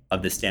way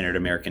of the standard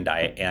American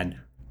diet, and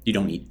you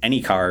don't eat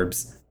any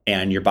carbs,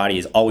 and your body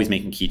is always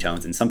making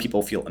ketones. And some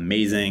people feel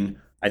amazing.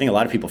 I think a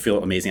lot of people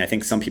feel amazing. I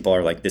think some people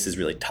are like, this is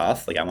really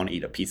tough. Like I want to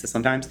eat a pizza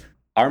sometimes.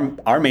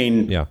 Our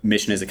main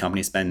mission as a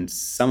company is spend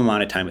some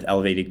amount of time with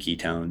elevated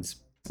ketones,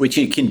 which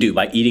you can do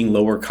by eating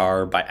lower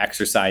carb, by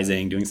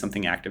exercising, doing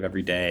something active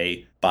every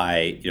day,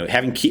 by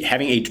having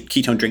a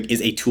ketone drink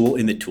is a tool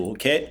in the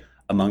toolkit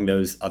among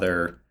those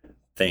other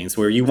things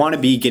where you want to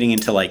be getting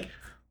into like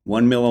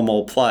 1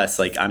 millimole plus,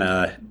 like on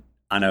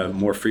a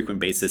more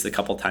frequent basis, a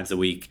couple times a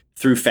week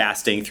through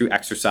fasting, through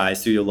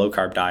exercise, through a low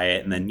carb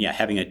diet. And then,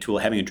 having a tool,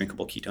 having a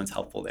drinkable ketone is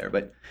helpful there.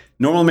 But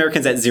normal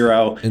Americans at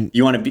zero,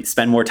 you want to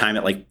spend more time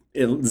at like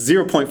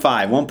 0.5,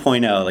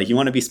 1.0. Like you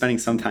want to be spending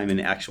some time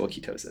in actual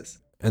ketosis.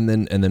 And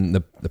then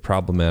the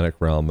problematic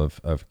realm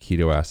of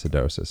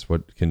ketoacidosis.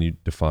 What can you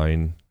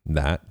define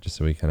that, just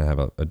so we kind of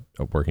have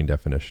a working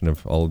definition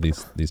of all of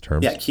these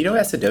terms? Yeah,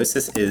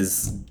 ketoacidosis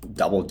is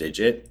double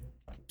digit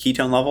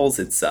ketone levels.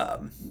 It's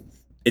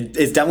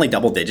definitely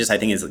double digits. I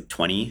think it's like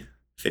 20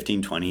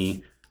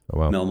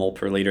 millimole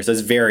per liter. So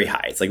it's very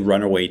high. It's like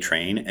runaway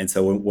train. And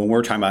so when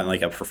we're talking about in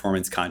like a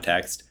performance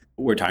context,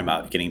 we're talking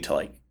about getting to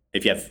like,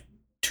 if you have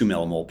 2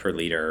 millimole per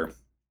liter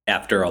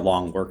after a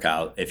long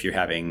workout, if you're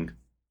having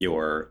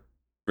your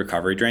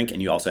recovery drink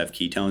and you also have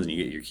ketones and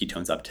you get your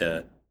ketones up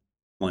to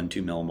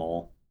 1-2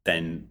 millimole,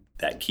 then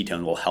that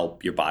ketone will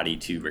help your body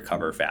to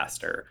recover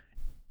faster.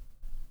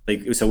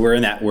 Like, so we're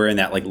in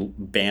that like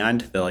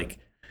band, the like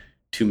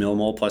 2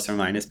 millimole plus or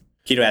minus.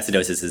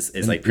 Ketoacidosis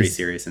is like pretty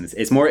serious, and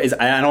it's more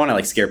I don't want to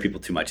like scare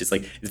people too much. It's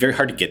like it's very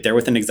hard to get there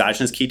with an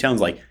exogenous ketones.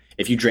 Like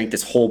if you drink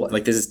this whole,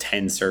 like this is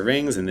 10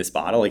 servings in this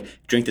bottle, like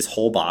drink this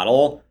whole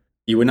bottle,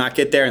 you would not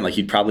get there, and like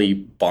you'd probably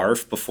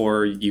barf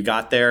before you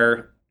got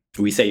there.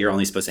 We say you're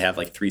only supposed to have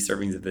like 3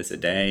 servings of this a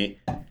day,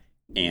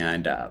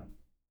 and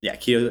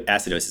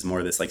ketoacidosis is more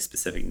of this like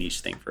specific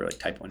niche thing for like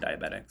type 1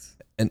 diabetics.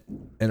 And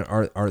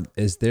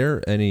is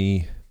there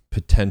any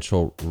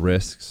potential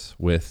risks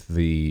with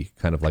the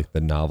kind of like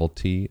the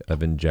novelty of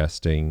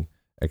ingesting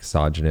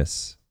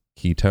exogenous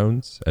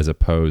ketones as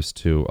opposed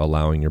to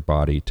allowing your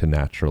body to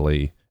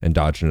naturally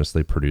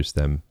endogenously produce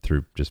them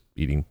through just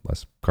eating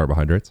less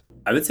carbohydrates?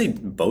 I would say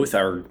both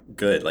are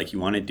good. Like you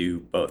want to do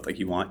both. Like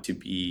you want to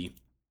be,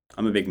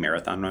 I'm a big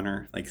marathon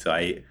runner. Like, so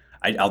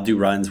I'll do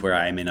runs where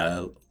I'm in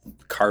a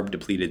carb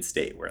depleted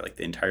state where like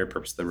the entire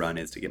purpose of the run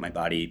is to get my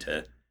body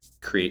to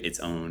create its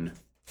own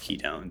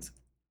ketones,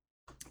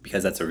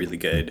 because that's a really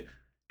good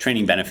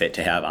training benefit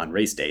to have on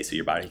race day. So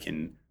your body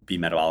can be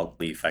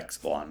metabolically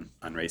flexible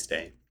on race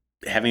day.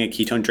 Having a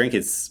ketone drink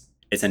it's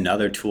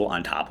another tool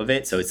on top of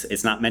it. So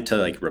it's not meant to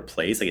like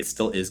replace, like it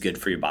still is good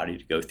for your body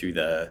to go through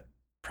the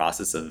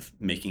process of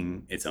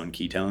making its own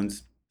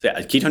ketones. So yeah,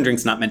 a ketone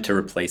drink's not meant to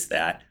replace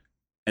that.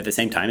 At the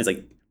same time, it's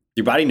like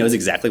your body knows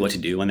exactly what to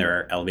do when there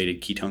are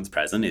elevated ketones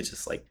present. It's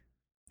just like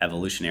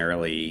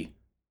evolutionarily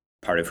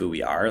part of who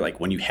we are. Like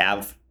when you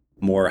have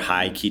more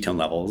high ketone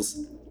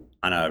levels,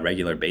 on a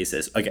regular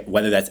basis, like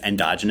whether that's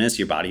endogenous,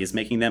 your body is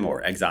making them,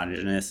 or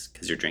exogenous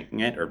because you're drinking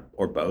it,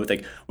 or both.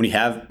 Like when you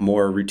have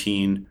more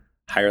routine,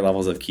 higher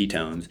levels of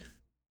ketones,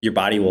 your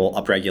body will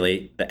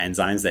upregulate the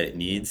enzymes that it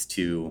needs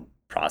to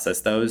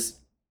process those.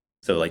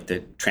 So like to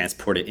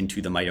transport it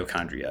into the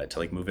mitochondria, to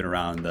like move it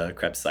around the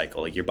Krebs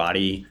cycle. Like your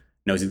body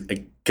knows,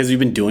 because we've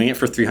been doing it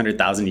for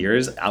 300,000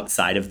 years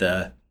outside of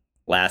the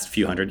last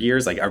few hundred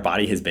years. Like our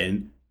body has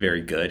been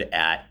very good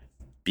at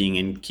being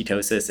in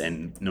ketosis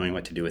and knowing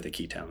what to do with the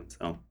ketone.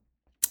 So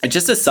it's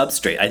just a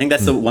substrate. I think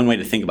that's the one way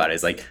to think about it,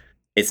 is like,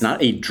 it's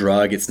not a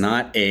drug. It's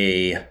not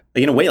a, like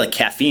in a way, like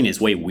caffeine is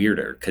way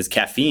weirder, because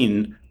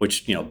caffeine,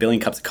 which, you know, 1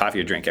 billion cups of coffee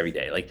you drink every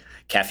day, like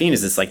caffeine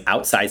is this like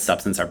outside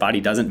substance our body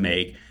doesn't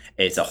make.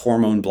 It's a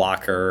hormone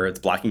blocker. It's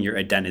blocking your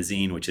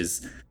adenosine, which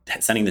is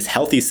sending this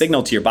healthy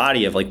signal to your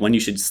body of like when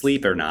you should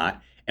sleep or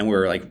not. And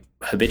we're like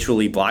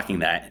habitually blocking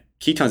that.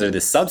 Ketones are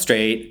this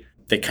substrate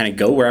that kind of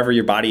go wherever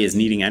your body is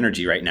needing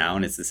energy right now,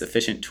 and it's this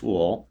efficient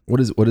tool. What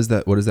does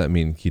that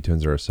mean?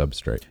 Ketones are a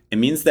substrate. It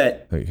means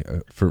that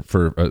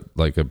for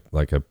like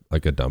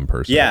a dumb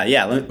person.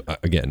 Yeah.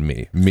 Again,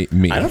 me.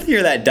 I don't think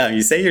you're that dumb.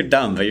 You say you're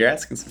dumb, but you're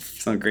asking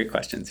some great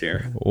questions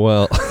here.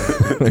 Well,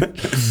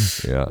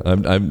 yeah,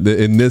 I'm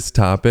in this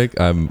topic.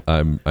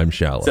 I'm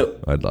shallow. So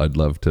I'd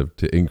love to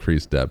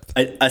increase depth.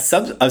 A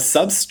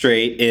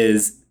substrate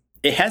is,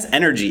 it has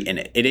energy in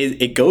it.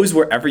 It goes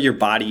wherever your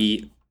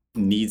body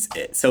needs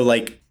it. So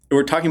like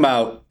we're talking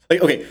about, like,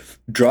 okay,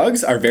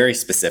 drugs are very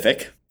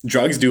specific.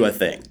 Drugs do a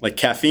thing. Like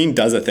caffeine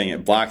does a thing.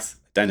 It blocks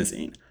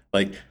adenosine.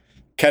 Like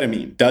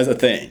ketamine does a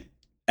thing.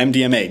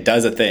 MDMA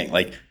does a thing.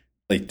 Like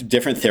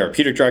different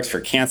therapeutic drugs for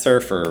cancer,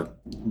 for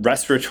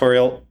respiratory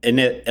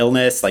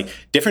illness, like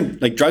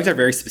different, like drugs are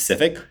very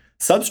specific.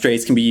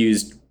 Substrates can be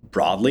used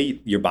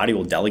broadly. Your body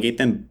will delegate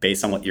them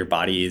based on what your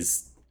body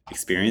is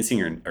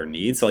experiencing or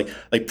needs. So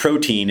like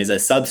protein is a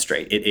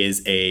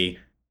substrate.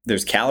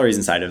 There's calories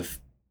inside of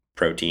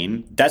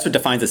protein. That's what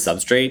defines a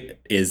substrate,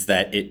 is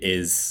that it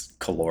is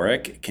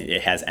caloric.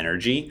 It has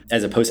energy,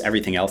 as opposed to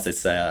everything else.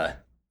 It's like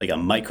a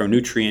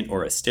micronutrient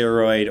or a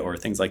steroid or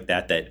things like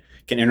that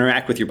can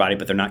interact with your body,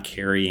 but they're not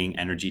carrying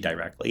energy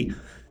directly.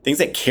 Things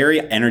that carry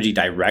energy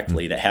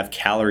directly, that have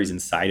calories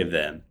inside of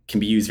them, can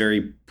be used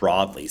very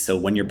broadly. So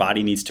when your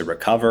body needs to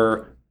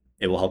recover,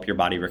 it will help your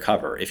body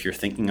recover. If you're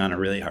thinking on a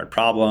really hard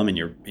problem and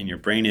your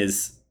brain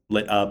is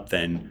lit up,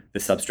 then the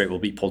substrate will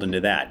be pulled into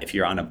that. If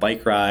you're on a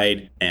bike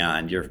ride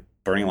and you're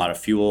burning a lot of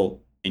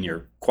fuel in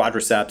your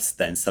quadriceps,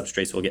 then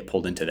substrates will get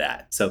pulled into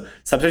that. So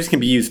substrates can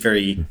be used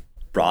very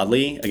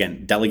broadly,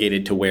 again,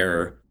 delegated to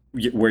where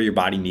your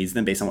body needs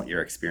them based on what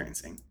you're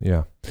experiencing.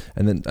 Yeah.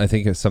 And then I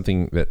think it's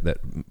something that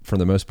for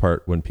the most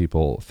part, when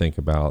people think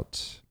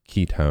about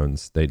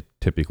ketones, they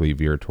typically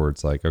veer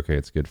towards like, okay,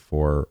 it's good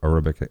for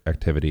aerobic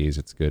activities,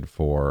 it's good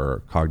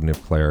for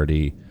cognitive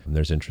clarity, and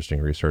there's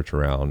interesting research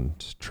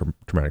around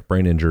traumatic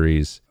brain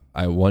injuries.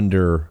 I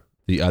wonder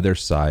the other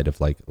side of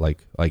like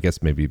I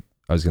guess maybe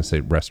I was going to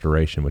say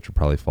restoration, which would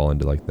probably fall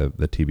into like the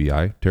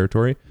TBI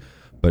territory,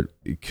 but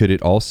could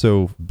it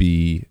also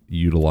be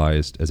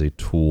utilized as a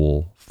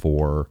tool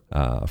for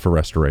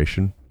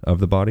restoration of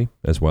the body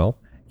as well?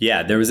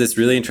 Yeah, there was this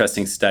really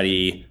interesting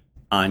study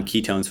on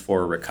ketones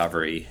for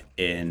recovery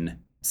in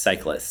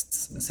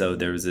cyclists. So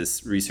there was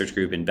this research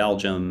group in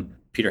Belgium,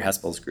 Peter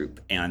Hespel's group,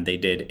 and they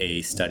did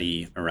a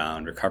study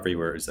around recovery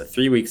where it was a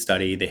 3-week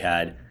study. They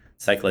had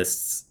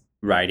cyclists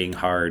riding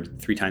hard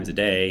 3 times a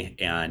day,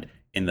 and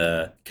in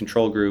the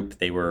control group,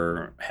 they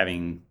were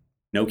having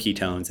no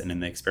ketones, and in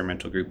the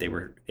experimental group,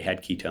 they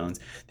had ketones.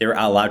 They were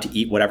allowed to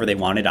eat whatever they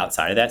wanted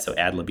outside of that, so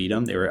ad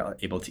libitum. They were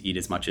able to eat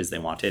as much as they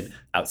wanted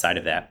outside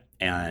of that.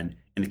 And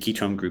in the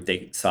ketone group,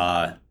 they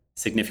saw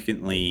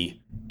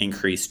significantly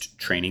increased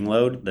training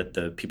load, that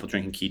the people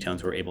drinking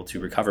ketones were able to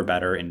recover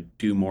better and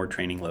do more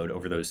training load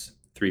over those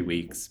 3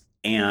 weeks.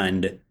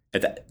 And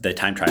at the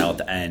time trial at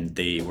the end,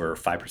 they were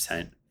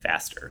 5%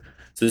 faster.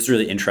 So this is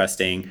really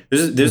interesting.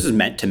 This is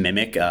meant to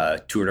mimic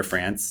a Tour de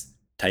France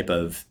type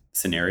of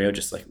scenario,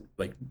 just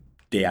like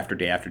day after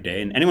day after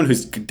day. And anyone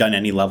who's done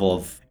any level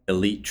of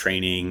elite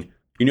training,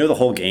 the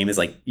whole game is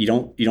like you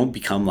don't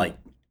become like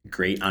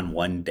great on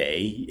one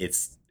day.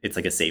 It's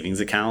like a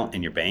savings account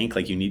in your bank.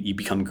 Like you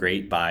become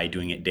great by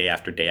doing it day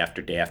after day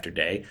after day after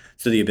day.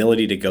 So the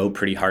ability to go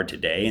pretty hard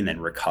today and then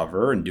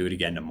recover and do it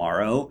again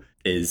tomorrow,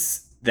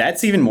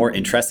 that's even more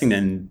interesting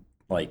than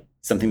like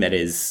something that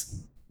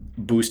is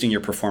boosting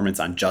your performance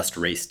on just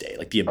race day.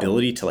 Like the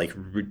ability to like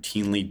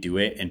routinely do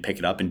it and pick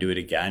it up and do it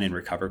again and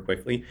recover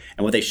quickly.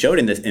 And what they showed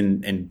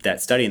in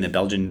that study in the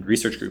Belgian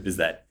research group is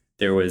that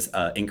there was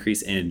an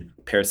increase in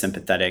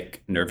parasympathetic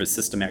nervous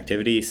system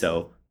activity.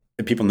 So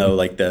people know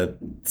like the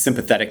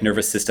sympathetic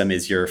nervous system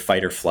is your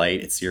fight or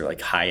flight. It's your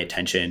like high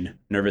attention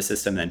nervous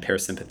system. Then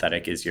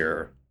parasympathetic is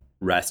your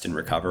rest and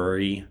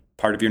recovery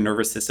part of your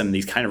nervous system.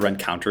 These kind of run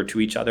counter to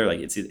each other. Like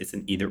it's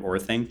an either or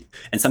thing.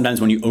 And sometimes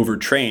when you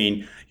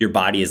overtrain, your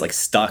body is like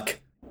stuck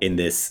in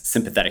this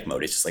sympathetic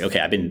mode. It's just like,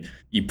 okay,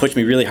 you pushed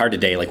me really hard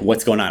today. Like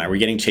what's going on? Are we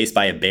getting chased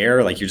by a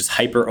bear? Like you're just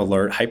hyper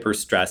alert, hyper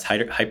stressed,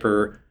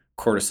 hyper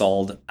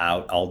cortisoled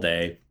out all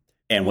day.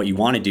 And what you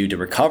want to do to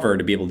recover,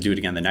 to be able to do it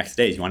again the next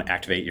day, is you want to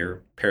activate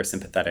your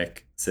parasympathetic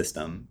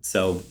system.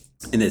 So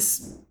in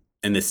this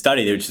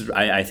study, which is,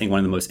 I think, one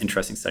of the most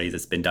interesting studies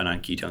that's been done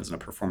on ketones in a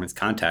performance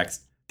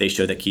context, they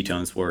showed that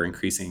ketones were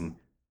increasing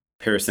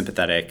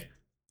parasympathetic,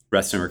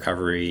 rest and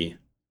recovery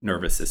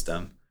nervous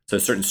system. So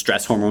certain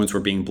stress hormones were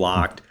being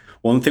blocked.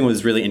 One thing that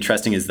was really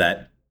interesting is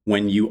that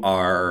when you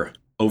are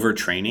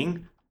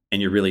overtraining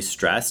and you're really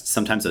stressed,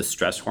 sometimes those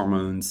stress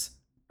hormones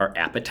are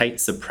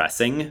appetite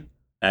suppressing.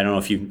 I don't know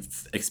if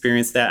you've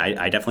experienced that.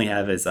 I definitely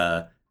have as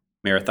a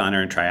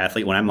marathoner and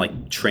triathlete. When I'm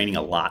like training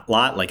a lot,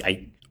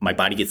 like my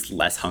body gets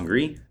less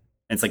hungry, and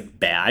it's like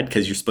bad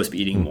because you're supposed to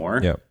be eating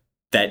more. Yeah.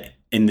 That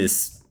in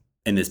this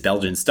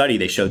Belgian study,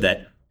 they showed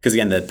that, because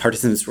again, the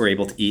participants were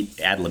able to eat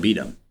ad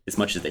libitum as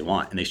much as they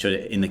want, and they showed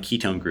it in the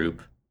ketone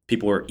group,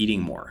 people were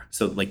eating more.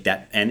 So like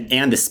that,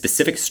 and the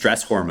specific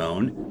stress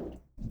hormone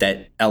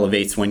that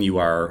elevates when you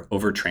are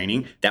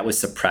overtraining, that was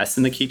suppressed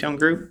in the ketone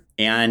group,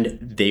 and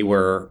they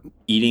were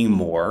eating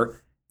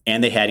more,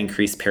 and they had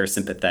increased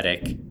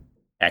parasympathetic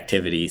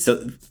activity.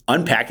 So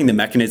unpacking the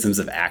mechanisms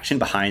of action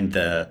behind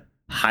the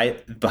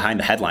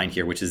headline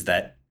here, which is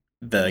that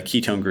the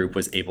ketone group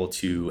was able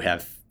to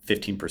have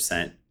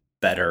 15%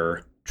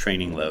 better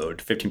training load,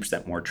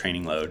 15% more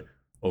training load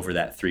over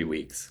that 3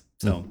 weeks.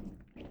 So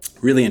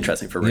really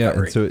interesting for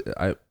recovery. Yeah, and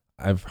so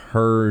I've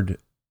heard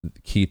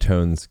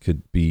ketones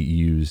could be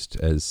used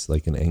as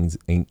like an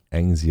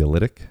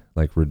anxiolytic,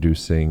 like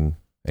reducing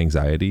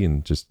anxiety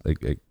and just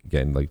like,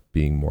 again, like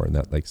being more in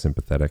that like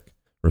sympathetic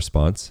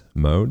response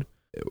mode.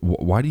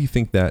 Why do you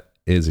think that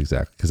is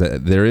exactly?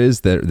 Because there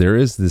is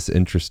this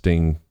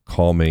interesting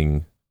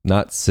calming,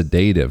 not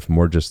sedative,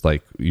 more just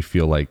like you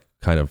feel like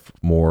kind of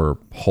more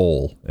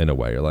whole in a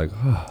way. You're like,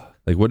 oh,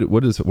 like what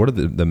are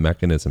the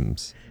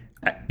mechanisms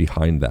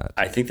behind that?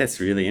 I think that's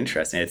really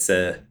interesting.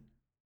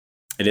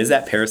 It is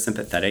that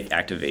parasympathetic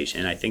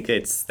activation. I think that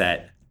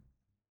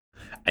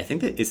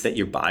it's that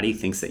your body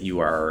thinks that you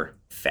are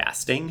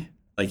fasting.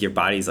 Like your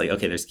body's like,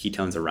 okay, there's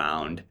ketones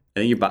around. I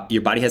think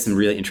your body has some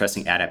really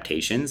interesting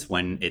adaptations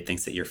when it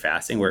thinks that you're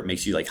fasting, where it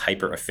makes you like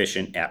hyper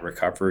efficient at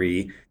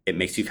recovery. It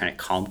makes you kind of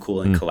calm,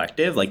 cool, and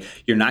collective. Like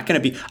you're not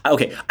going to be,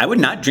 okay, I would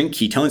not drink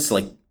ketones to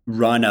like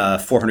run a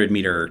 400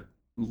 meter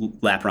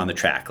lap around the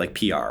track, like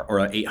PR,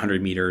 or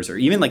 800 meters, or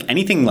even like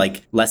anything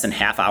like less than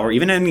half hour,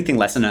 even anything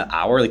less than an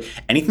hour, like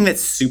anything that's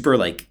super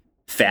like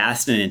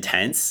fast and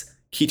intense.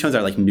 Ketones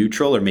are like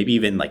neutral or maybe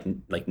even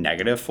like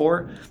negative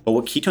for. But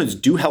what ketones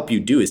do help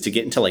you do is to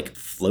get into like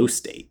flow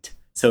state.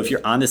 So if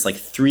you're on this like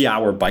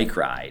 3-hour bike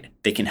ride,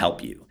 they can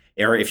help you.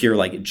 Or if you're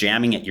like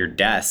jamming at your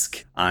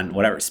desk on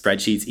whatever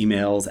spreadsheets,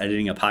 emails,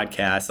 editing a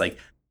podcast, like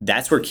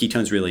that's where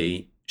ketones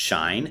really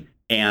shine.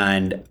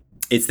 And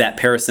it's that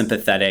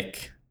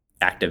parasympathetic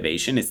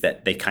activation. It's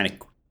that they kind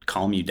of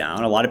calm you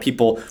down. A lot of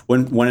people,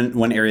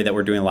 one area that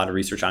we're doing a lot of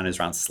research on is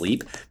around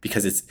sleep,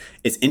 because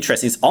it's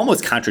interesting. It's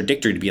almost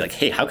contradictory to be like,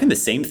 hey, how can the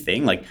same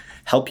thing like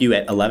help you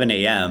at 11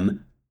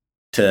 a.m.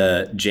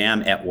 to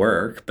jam at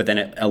work, but then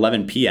at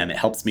 11 p.m. it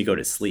helps me go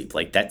to sleep?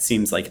 Like that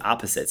seems like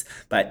opposites.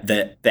 But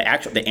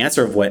the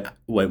answer of what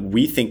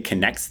we think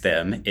connects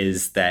them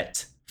is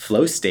that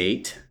flow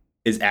state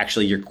is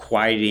actually you're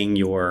quieting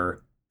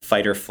your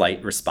fight or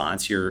flight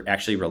response. You're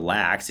actually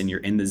relaxed and you're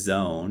in the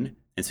zone.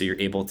 And so you're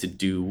able to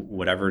do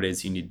whatever it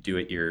is you need to do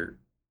at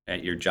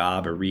your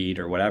job or read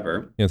or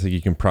whatever. Yeah, it's like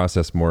you can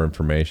process more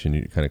information.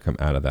 You kind of come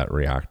out of that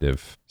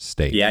reactive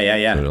state. Yeah.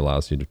 So it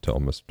allows you to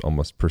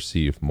almost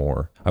perceive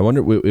more. I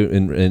wonder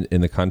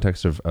in the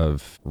context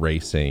of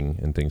racing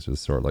and things of the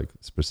sort, like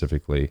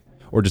specifically,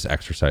 or just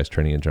exercise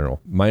training in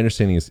general. My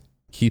understanding is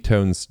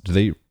ketones, do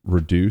they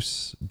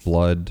reduce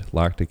blood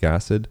lactic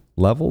acid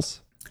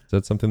levels? Is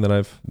that something that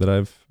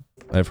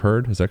I've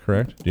heard? Is that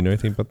correct? Do you know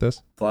anything about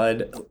this?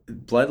 Blood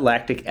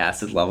lactic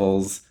acid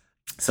levels.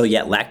 So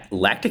yeah,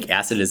 lactic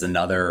acid is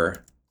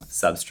another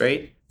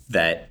substrate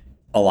that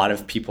a lot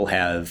of people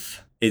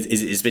have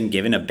is been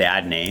given a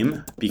bad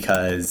name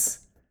because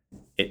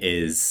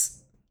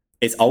it's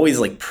always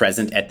like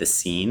present at the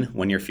scene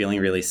when you're feeling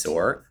really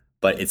sore.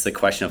 But it's the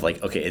question of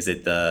like, okay, is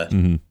it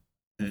the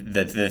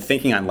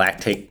thinking on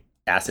lactic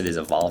acid is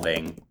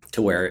evolving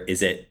to where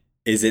is it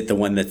the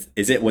one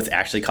is it what's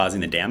actually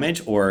causing the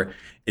damage, or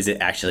is it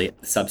actually a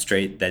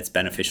substrate that's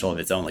beneficial of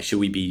its own? Like, should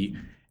we be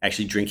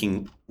actually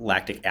drinking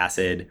lactic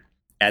acid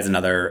as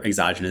another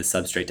exogenous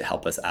substrate to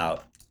help us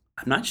out?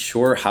 I'm not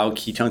sure how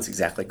ketones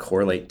exactly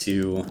correlate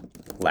to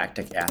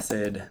lactic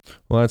acid.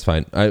 Well, that's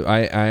fine.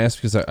 I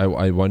ask because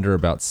I wonder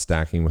about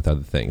stacking with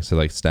other things. So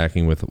like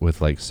stacking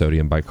with like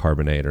sodium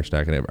bicarbonate, or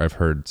stacking. I've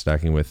heard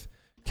stacking with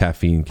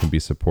caffeine can be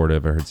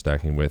supportive. I heard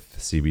stacking with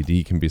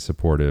CBD can be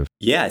supportive.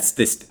 Yeah, it's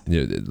this.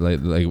 You know,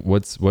 like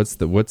what's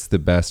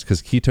the best?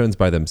 Because ketones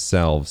by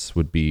themselves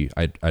would be,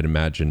 I'd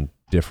imagine,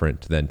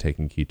 different than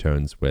taking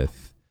ketones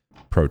with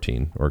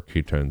protein or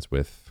ketones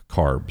with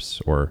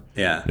carbs, or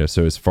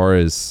so as far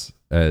as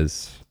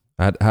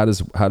how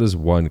does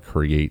one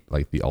create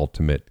like the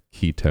ultimate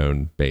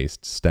ketone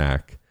based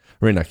stack,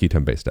 I mean not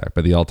ketone based stack,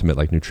 but the ultimate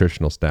like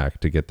nutritional stack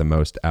to get the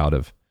most out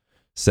of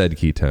said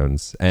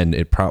ketones, and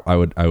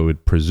I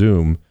would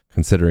presume,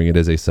 considering it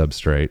is a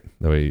substrate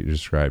the way you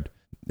described,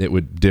 it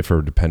would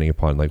differ depending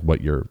upon like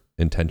what your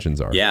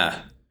intentions are.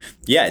 Yeah,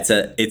 it's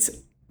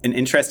an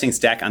interesting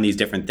stack on these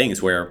different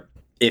things where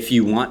if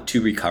you want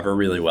to recover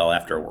really well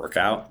after a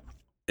workout,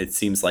 it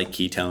seems like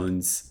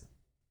ketones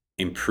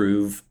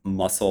improve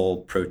muscle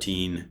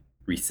protein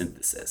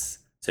resynthesis.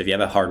 So if you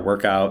have a hard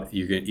workout,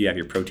 you have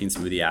your protein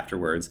smoothie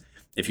afterwards.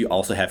 If you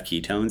also have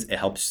ketones, it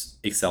helps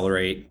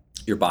accelerate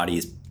your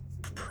body's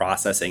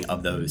processing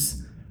of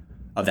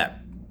that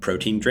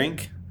protein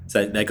drink.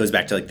 So that goes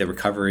back to like the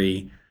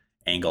recovery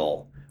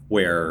angle,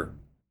 where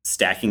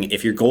stacking,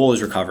 if your goal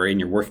is recovery and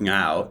you're working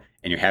out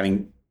and you're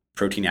having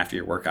protein after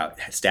your workout,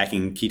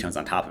 stacking ketones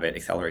on top of it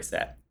accelerates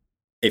that.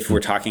 If we're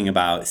talking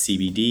about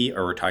CBD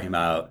or we're talking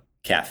about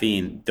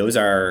caffeine, those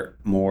are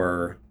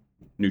more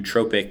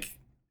nootropic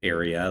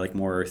area, like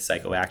more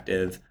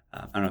psychoactive.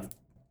 I don't know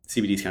if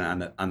CBD is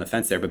kind of on the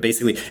fence there, but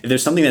basically if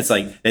there's something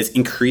that's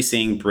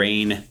increasing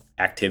brain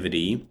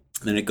activity,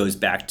 then it goes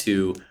back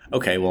to,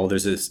 okay, well,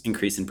 there's this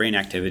increase in brain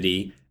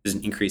activity, there's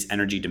an increased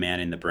energy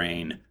demand in the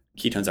brain.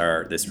 Ketones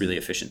are this really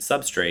efficient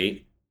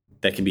substrate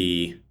that can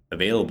be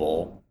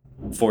available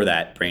for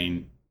that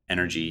brain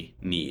energy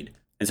need.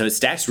 And so it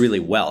stacks really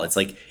well. It's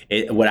like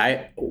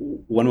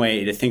one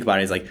way to think about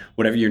it is like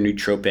whatever your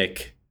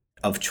nootropic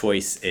of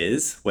choice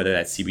is, whether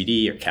that's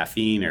CBD or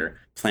caffeine or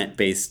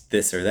plant-based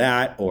this or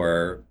that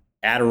or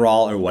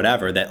Adderall or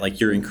whatever, that like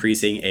you're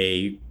increasing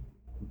a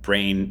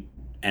brain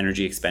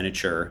energy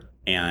expenditure.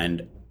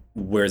 And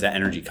where's that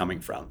energy coming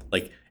from?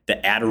 Like the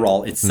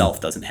Adderall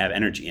itself doesn't have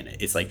energy in it.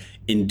 It's like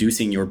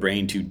inducing your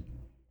brain to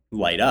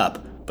light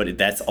up, but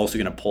that's also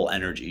going to pull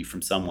energy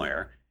from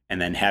somewhere. And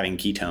then having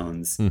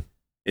ketones,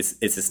 it's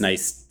this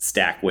nice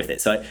stack with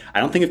it. So I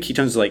don't think of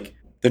ketones like,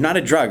 they're not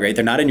a drug, right?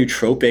 They're not a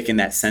nootropic in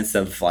that sense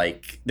of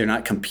like, they're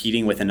not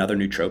competing with another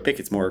nootropic.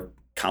 It's more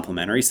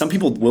complementary. Some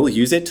people will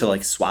use it to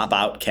like swap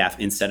out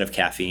instead of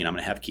caffeine. I'm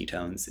going to have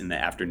ketones in the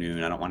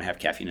afternoon. I don't want to have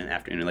caffeine in the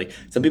afternoon. Like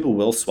some people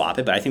will swap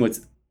it, but I think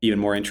what's even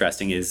more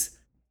interesting is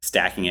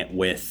stacking it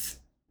with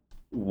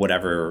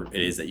whatever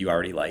it is that you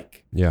already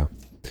like. Yeah.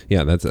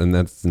 That's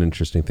an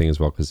interesting thing as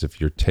well, because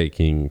if you're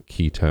taking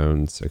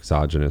ketones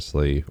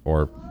exogenously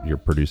or you're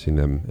producing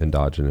them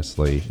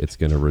endogenously, it's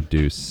going to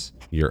reduce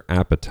your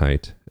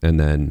appetite, and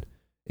then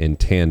in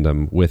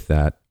tandem with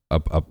that,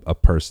 a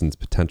person's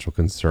potential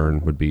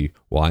concern would be,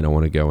 well, I don't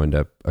want to go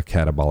into a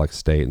catabolic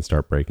state and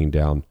start breaking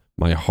down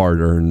my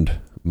hard-earned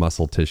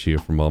muscle tissue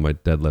from all my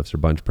deadlifts or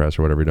bench press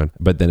or whatever you're doing.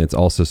 But then it's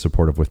also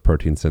supportive with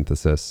protein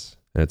synthesis,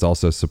 and it's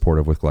also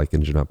supportive with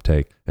glycogen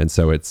uptake. And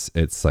so it's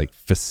like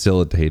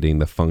facilitating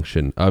the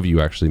function of you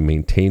actually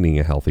maintaining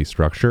a healthy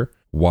structure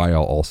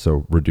while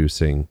also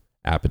reducing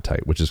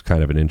appetite, which is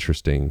kind of an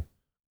interesting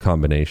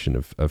combination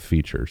of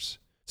features.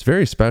 It's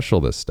very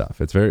special, this stuff.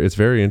 It's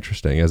very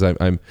interesting. As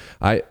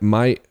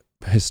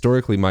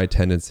historically my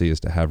tendency is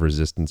to have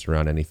resistance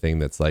around anything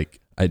that's like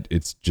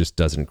it's just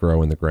doesn't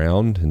grow in the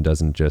ground and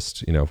doesn't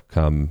just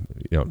come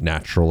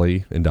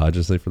naturally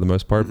endogenously for the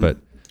most part. But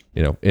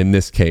in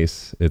this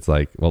case, it's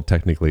like, well,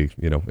 technically,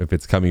 if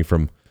it's coming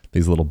from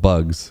these little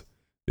bugs,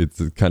 it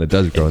kind of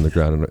does grow in the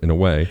ground in a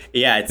way.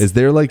 Yeah. Is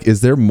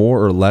there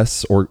more or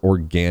less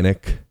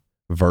organic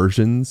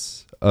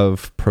versions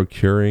of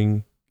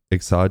procuring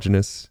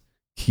exogenous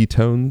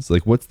ketones?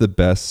 Like what's the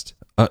best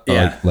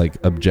like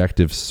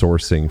objective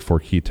sourcing for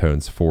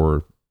ketones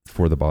for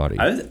the body?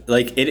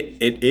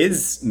 It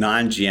is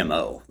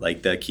non-GMO.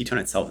 Like the ketone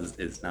itself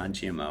is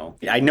non-GMO.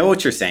 I know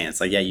what you're saying.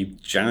 It's like, yeah, you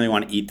generally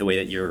want to eat the way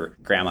that your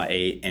grandma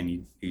ate,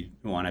 and you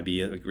want to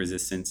be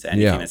resistant to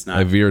anything that's not.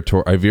 I veer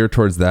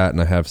towards that,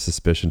 and I have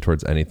suspicion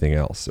towards anything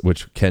else,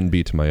 which can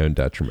be to my own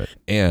detriment.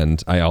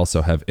 And I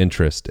also have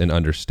interest in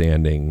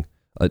understanding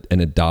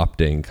and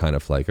adopting kind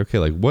of like, okay,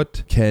 like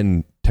what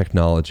can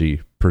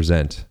technology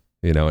present,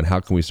 and how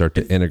can we start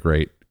to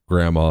integrate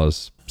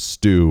grandma's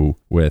stew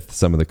with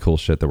some of the cool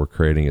shit that we're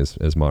creating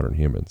as modern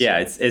humans? Yeah,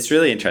 it's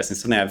really interesting.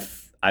 Something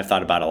I've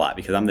thought about a lot,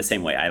 because I'm the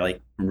same way.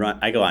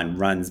 I go on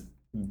runs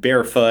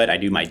barefoot. I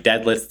do my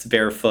deadlifts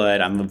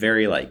barefoot. I'm a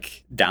very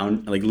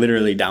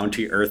literally down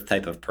to earth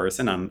type of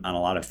person on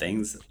a lot of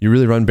things. You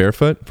really run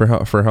barefoot for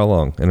how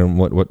long, and on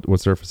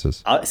what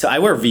surfaces? So I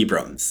wear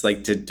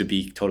Vibrams, to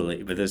be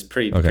totally, but it's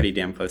pretty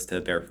damn close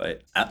to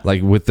barefoot.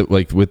 With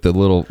the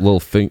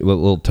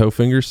little toe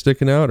fingers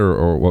sticking out,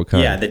 or what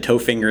kind? Yeah, the toe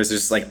fingers.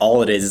 Just like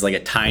all it is like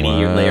a tiny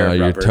layer of rubber.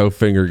 You're a toe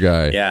finger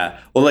guy. Yeah.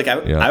 Well,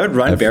 I would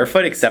run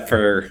barefoot, except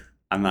for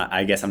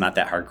I guess I'm not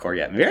that hardcore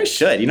yet. Maybe I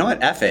should. You know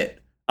what? F it.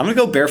 I'm gonna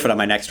go barefoot on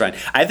my next run.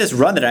 I have this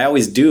run that I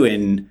always do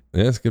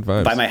it's good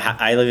vibes.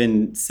 I live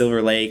in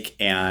Silver Lake,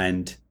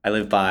 and I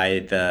live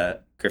by the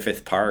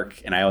Griffith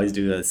Park, and I always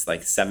do this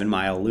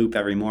 7-mile loop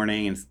every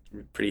morning. And it's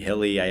pretty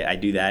hilly. I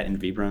do that in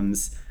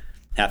Vibrams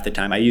half the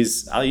time. I'll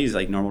use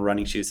normal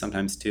running shoes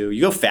sometimes too.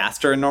 You go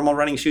faster in normal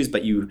running shoes,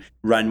 but you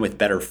run with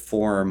better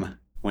form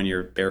when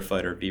you're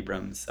barefoot or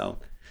Vibrams. So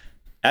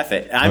F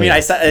it.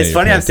 It's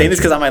funny I'm saying this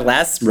because on my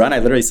last run I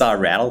literally saw a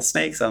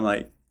rattlesnake. So I'm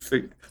like,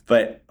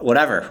 but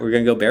whatever, we're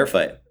gonna go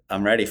barefoot.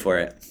 I'm ready for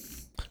it.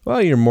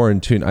 Well, you're more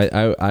in tune.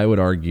 I would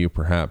argue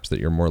perhaps that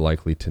you're more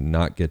likely to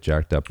not get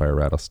jacked up by a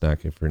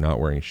rattlesnake if you're not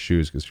wearing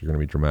shoes, because you're going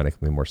to be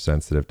dramatically more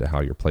sensitive to how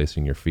you're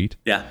placing your feet.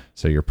 Yeah.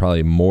 So you're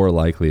probably more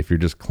likely, if you're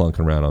just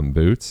clunking around on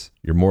boots,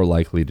 you're more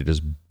likely to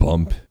just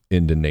bump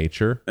into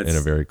nature in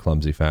a very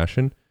clumsy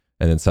fashion.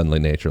 And then suddenly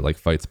nature like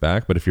fights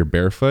back. But if you're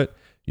barefoot,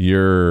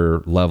 your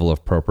level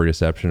of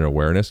proprioception and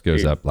awareness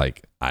goes up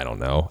like, I don't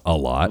know, a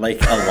lot.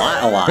 Like a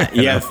lot.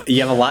 You have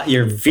a lot.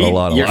 Your feet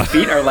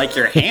feet are like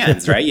your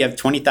hands, right? You have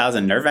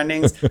 20,000 nerve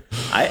endings.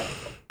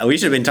 We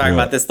should have been talking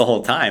about this the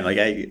whole time.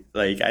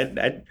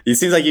 It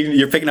seems like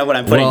you're picking up what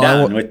I'm putting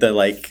down with the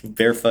like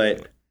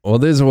barefoot. Well,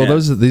 these are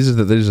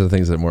the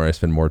things that I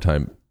spend more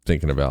time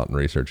thinking about and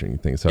researching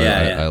things. So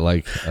I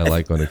like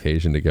on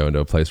occasion to go into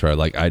a place where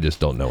I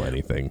just don't know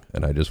anything,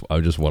 and I just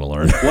want to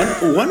learn.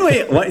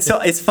 So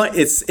it's fun.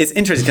 It's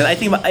interesting because I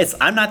think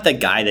I'm not the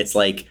guy that's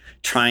like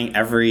trying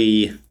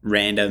every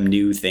random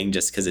new thing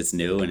just because it's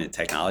new and it's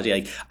technology.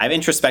 Like I've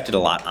introspected a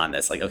lot on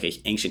this. Like, okay,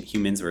 ancient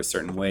humans were a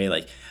certain way.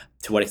 Like,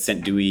 to what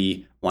extent do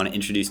we want to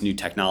introduce new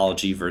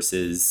technology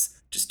versus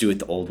just do it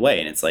the old way?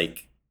 And it's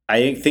like,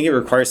 I think it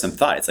requires some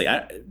thought. It's like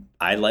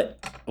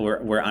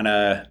we're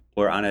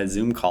on a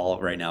Zoom call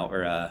right now,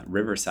 or a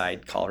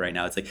Riverside call right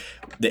now. It's like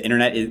the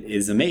internet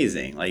is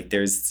amazing. Like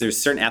there's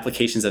certain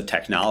applications of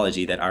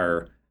technology that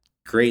are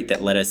great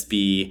that let us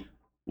be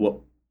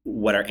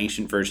what our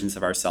ancient versions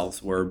of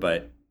ourselves were,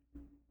 but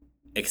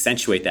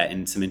accentuate that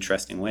in some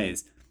interesting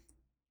ways.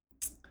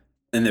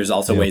 And there's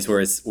also ways where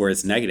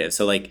it's negative.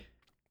 So like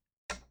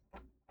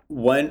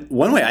one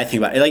way I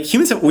think about it, like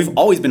humans we've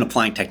always been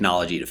applying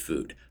technology to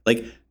food.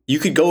 Like you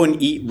could go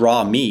and eat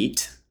raw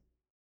meat,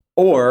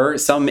 or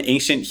some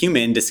ancient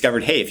human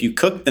discovered, hey, if you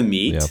cook the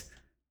meat,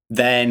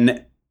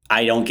 then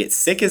I don't get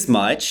sick as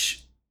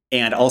much.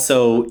 And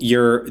also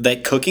you're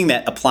like cooking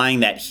that, applying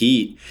that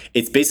heat,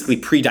 it's basically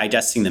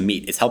pre-digesting the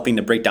meat. It's helping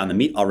to break down the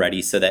meat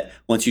already, so that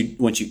once you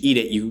eat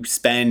it,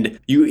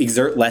 you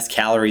exert less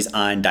calories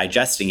on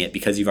digesting it,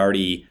 because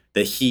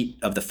the heat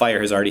of the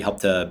fire has already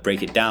helped to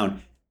break it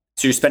down.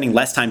 So you're spending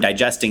less time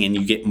digesting and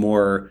you get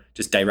more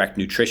just direct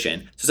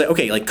nutrition. So it's like,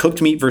 okay, like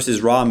cooked meat versus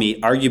raw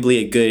meat, arguably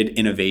a good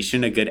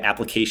innovation, a good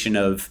application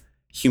of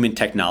human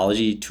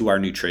technology to our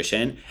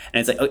nutrition.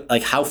 And it's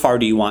like how far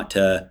do you want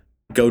to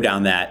go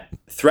down that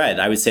thread?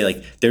 I would say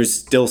like there's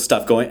still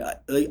stuff going.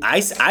 Like,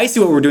 I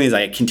see what we're doing is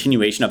like a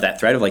continuation of that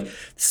thread of like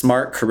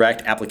smart,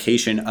 correct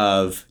application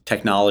of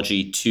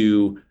technology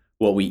to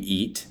what we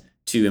eat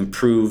to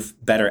improve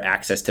better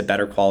access to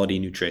better quality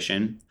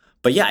nutrition.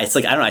 But yeah, it's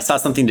like, I don't know, I saw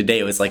something today.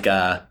 It was like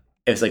a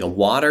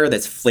water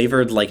that's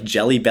flavored like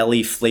Jelly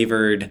Belly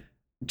flavored,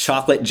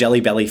 chocolate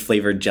Jelly Belly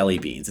flavored jelly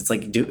beans. It's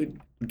like,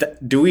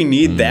 do we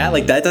need that?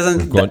 Like that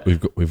doesn't.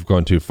 We've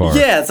gone too far.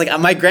 Yeah, it's like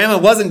my grandma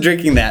wasn't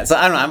drinking that, so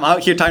I don't know. I'm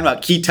out here talking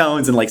about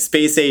ketones and like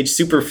space age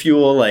super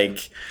fuel.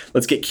 Like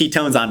let's get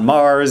ketones on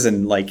Mars,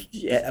 and like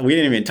we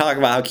didn't even talk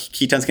about how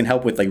ketones can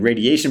help with like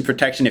radiation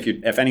protection.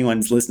 If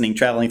anyone's listening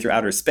traveling through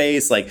outer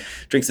space, like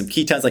drink some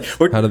ketones. Like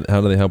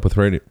how do they help with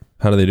radiation?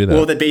 How do they do that?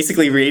 Well, that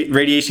basically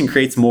radiation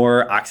creates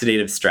more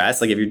oxidative stress.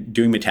 Like if you're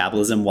doing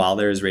metabolism while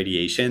there's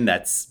radiation,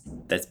 that's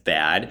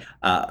bad.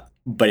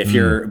 But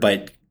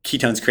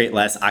ketones create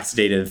less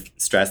oxidative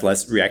stress,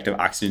 less reactive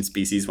oxygen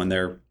species when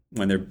they're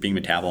being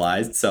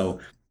metabolized. So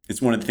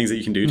it's one of the things that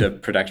you can do to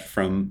protect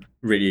from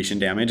radiation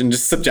damage. And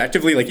just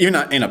subjectively, like even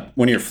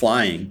when you're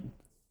flying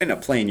in a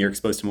plane, you're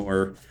exposed to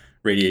more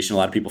radiation. A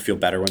lot of people feel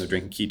better when they're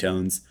drinking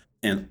ketones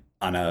and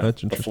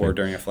before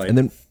during a flight.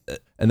 And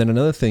then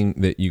another thing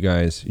that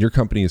your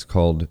company is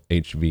called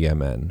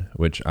HVMN,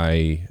 which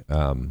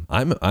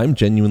I'm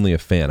genuinely a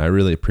fan. I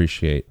really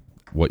appreciate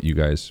what you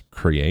guys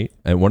create.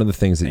 And one of the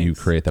things that you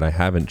create that I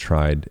haven't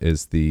tried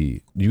is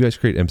you guys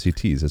create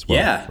MCTs as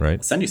well, right?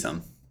 I'll send you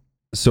some.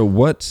 So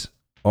what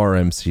are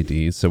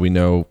MCTs? So we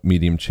know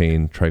medium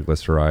chain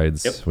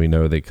triglycerides. Yep. We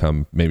know they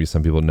come, maybe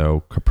some people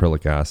know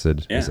caprylic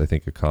acid is I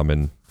think a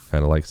common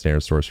kind of like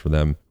standard source for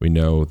them. We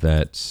know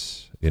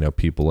that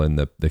people in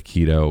the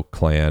keto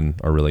clan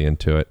are really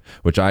into it,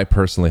 which I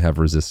personally have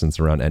resistance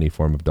around any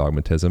form of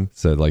dogmatism.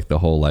 So like the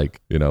whole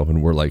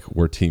when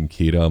we're team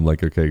keto, I'm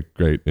like, okay,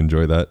 great,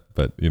 enjoy that.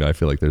 But I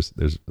feel like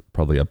there's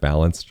probably a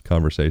balanced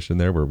conversation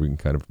there where we can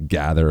kind of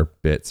gather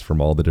bits from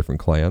all the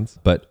different clans.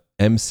 But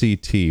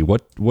MCT,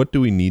 what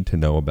do we need to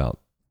know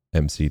about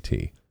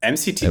MCT?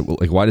 MCT,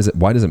 like why does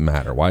it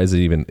matter? Why is it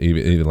even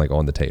like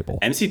on the table?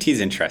 MCT is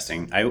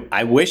interesting.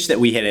 I wish that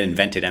we had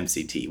invented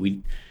MCT.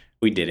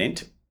 We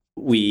didn't.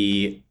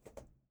 We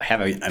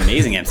have an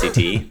amazing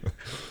MCT.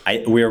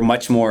 We're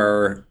much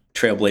more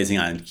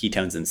trailblazing on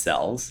ketones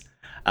themselves.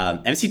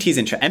 MCT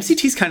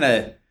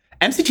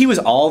was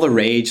all the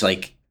rage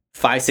like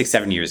 5, 6,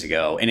 7 years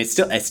ago, and it's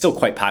still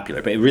quite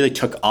popular. But it really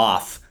took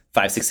off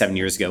 5, 6, 7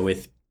 years ago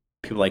with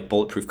people like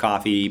Bulletproof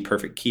Coffee,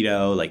 Perfect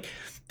Keto, like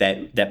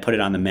that put it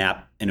on the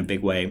map in a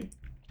big way.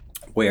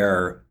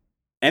 Where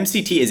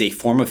MCT is a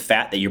form of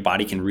fat that your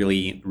body can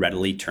really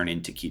readily turn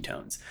into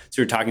ketones.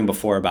 So we were talking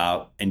before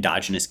about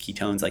endogenous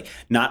ketones. Like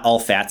not all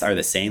fats are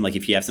the same. Like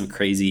if you have some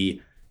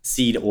crazy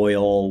seed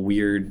oil,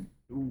 weird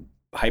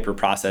hyper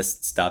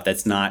processed stuff,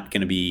 that's not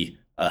going to be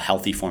a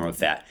healthy form of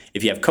fat.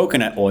 If you have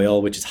coconut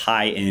oil, which is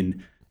high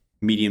in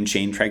medium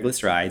chain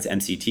triglycerides,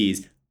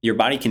 MCTs, your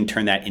body can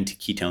turn that into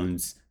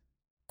ketones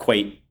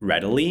quite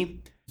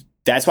readily.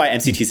 That's why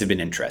MCTs have been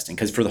interesting,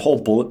 because for the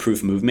whole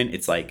bulletproof movement,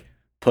 it's like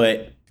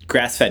put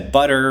grass-fed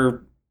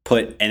butter,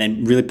 and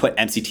then really put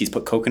MCTs,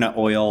 put coconut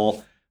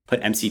oil,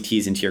 put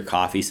MCTs into your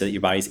coffee so that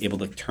your body's able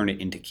to turn it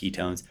into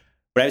ketones.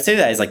 But I would say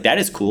that is like, that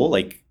is cool.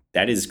 Like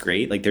that is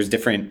great. Like there's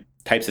different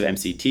types of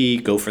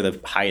MCT, go for the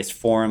highest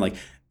form, like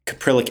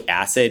caprylic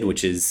acid,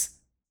 which is,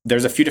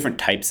 there's a few different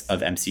types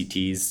of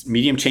MCTs.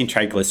 Medium chain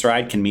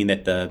triglyceride can mean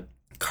that the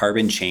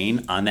carbon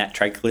chain on that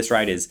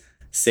triglyceride is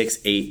 6,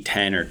 8,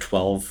 10, or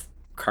 12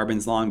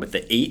 carbons long, but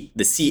the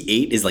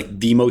C8 is like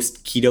the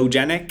most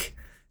ketogenic.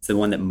 It's the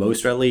one that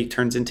most readily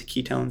turns into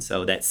ketones.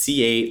 So that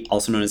C8,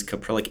 also known as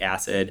caprylic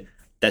acid,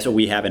 that's what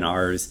we have in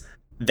ours.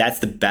 That's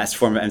the best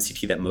form of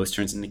MCT that most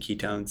turns into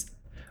ketones.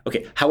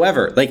 Okay,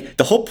 however, like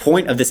the whole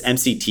point of this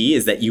MCT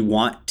is that you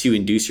want to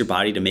induce your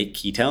body to make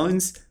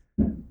ketones.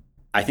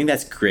 I think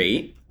that's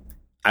great.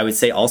 I would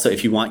say also,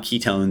 if you want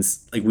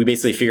ketones, like we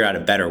basically figure out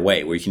a better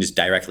way where you can just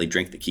directly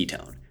drink the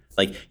ketone.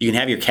 Like you can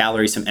have your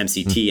calories from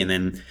MCT and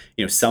then,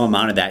 some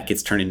amount of that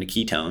gets turned into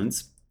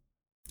ketones.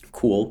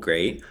 Cool,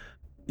 great.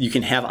 You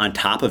can have on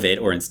top of it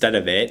or instead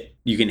of it,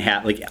 you can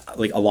have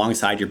like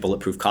alongside your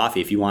bulletproof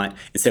coffee, if you want,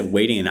 instead of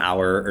waiting an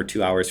hour or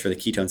 2 hours for the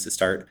ketones to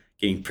start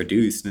getting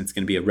produced, and it's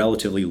going to be a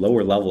relatively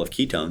lower level of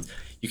ketones,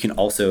 you can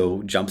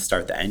also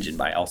jumpstart the engine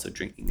by also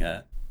drinking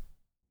a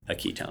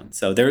ketone.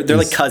 So they're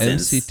like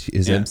cousins.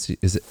 MCT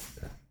is it?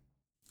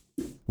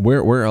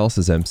 Where else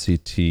is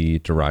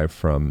MCT derived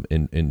from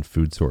in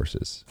food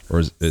sources,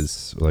 or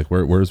is like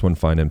where does one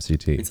find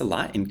MCT? It's a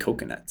lot in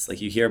coconuts.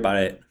 Like you hear about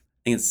it. I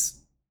think it's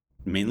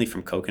mainly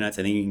from coconuts.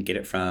 I think you can get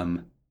it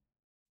from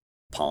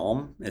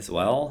palm as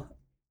well.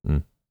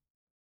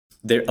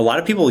 There, a lot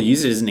of people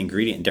use it as an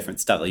ingredient in different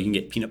stuff. Like you can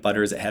get peanut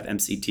butters that have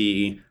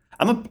MCT.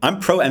 I'm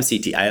pro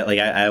MCT.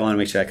 I want to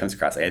make sure that comes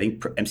across. Like I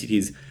think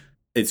MCT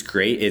it's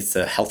great. It's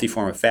a healthy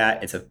form of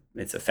fat. It's a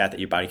fat that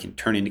your body can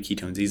turn into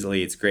ketones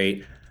easily. It's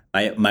great.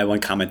 My one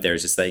comment there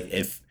is just like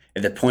if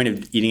the point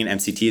of eating an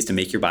MCT is to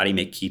make your body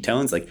make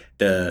ketones, like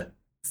the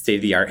state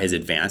of the art has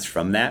advanced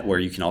from that, where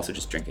you can also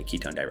just drink a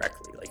ketone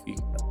directly. Like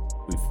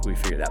we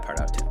figured that part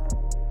out too.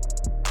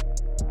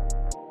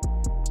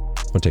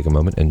 We'll take a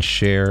moment and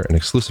share an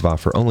exclusive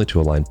offer only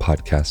to Align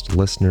podcast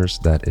listeners.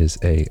 That is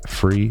a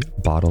free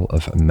bottle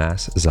of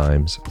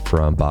Masszymes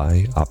from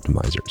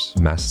Bioptimizers.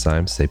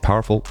 Masszymes is a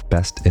powerful,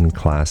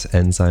 best-in-class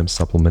enzyme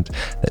supplement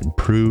that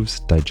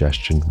improves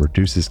digestion,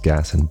 reduces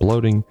gas and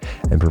bloating,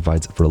 and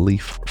provides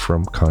relief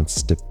from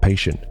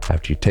constipation.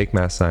 After you take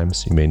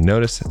Masszymes, you may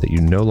notice that you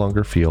no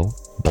longer feel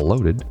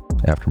bloated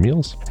after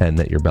meals and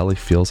that your belly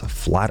feels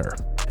flatter.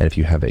 And if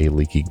you have a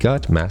leaky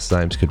gut,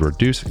 Masszymes could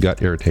reduce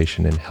gut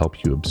irritation and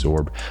help you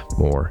absorb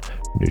more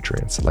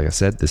nutrients. Like I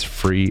said, this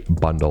free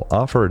bundle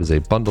offer, it is a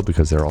bundle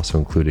because they're also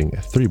including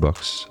 3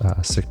 books,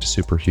 Sick to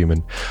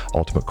Superhuman,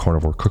 Ultimate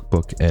Carnivore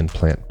Cookbook, and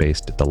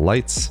Plant-Based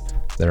Delights.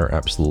 There are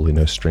absolutely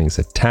no strings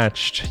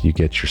attached. You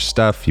get your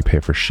stuff, you pay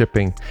for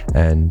shipping,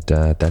 and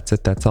that's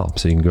it. That's all.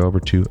 So you can go over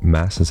to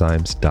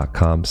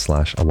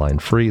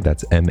masszymes.com/alignfree.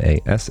 That's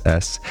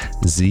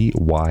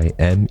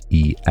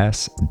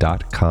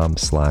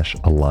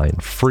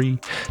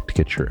masszymes.com/alignfree to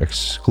get your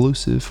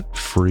exclusive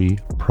free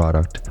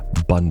product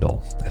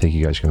bundle. I think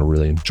you guys are going to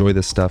really enjoy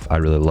this stuff. I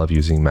really love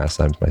using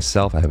Masszymes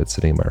myself. I have it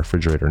sitting in my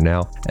refrigerator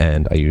now,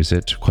 and I use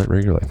it quite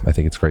regularly. I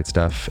think it's great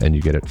stuff, and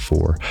you get it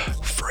for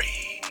free.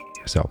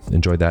 So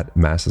enjoy that,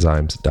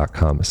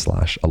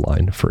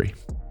 masszymes.com/alignfree.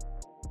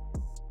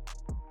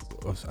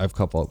 I have a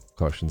couple of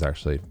questions,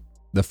 actually.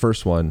 The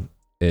first one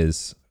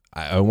is,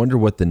 I wonder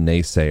what the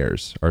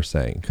naysayers are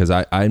saying, because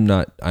I'm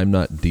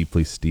not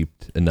deeply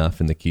steeped enough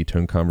in the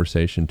ketone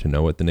conversation to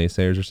know what the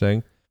naysayers are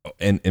saying.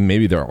 And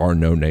maybe there are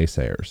no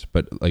naysayers,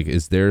 but like,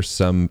 is there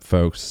some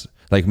folks,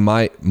 like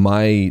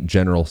my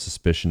general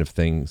suspicion of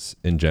things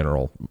in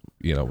general,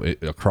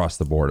 across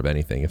the board of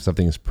anything, if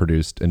something is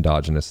produced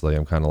endogenously,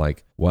 I'm kind of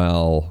like,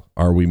 well,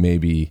 are we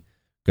maybe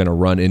going to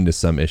run into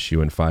some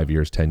issue in 5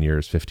 years, 10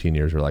 years, 15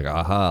 years? We're like,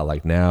 aha,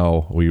 like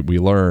now we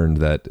learned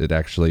that it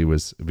actually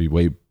would be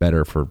way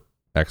better for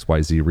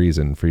XYZ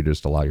reason for you to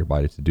just allow your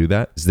body to do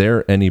that. Is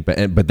there any,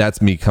 but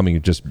that's me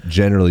coming, just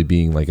generally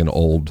being like an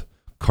old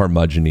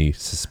curmudgeon-y,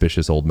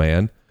 suspicious old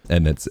man.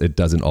 And it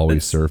doesn't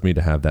always serve me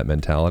to have that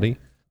mentality.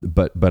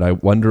 But I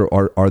wonder,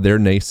 are there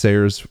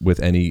naysayers with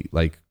any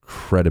like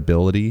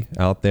credibility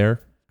out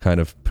there kind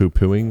of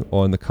poo-pooing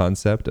on the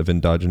concept of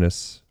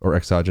endogenous or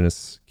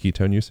exogenous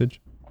ketone usage?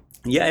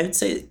 Yeah, I would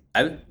say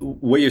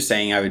what you're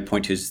saying, I would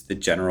point to is the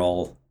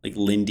general like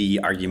Lindy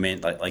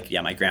argument, like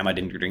yeah, my grandma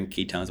didn't drink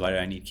ketones. Why do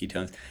I need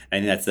ketones? And I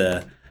think that's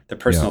the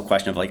personal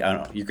question of like, I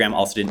don't know, your grandma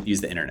also didn't use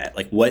the internet.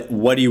 Like what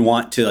do you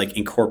want to like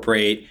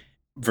incorporate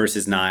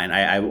versus not? And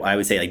I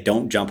would say like,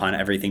 don't jump on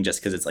everything just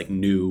because it's like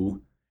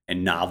new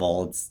and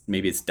novel.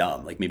 Maybe it's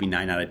dumb. Like maybe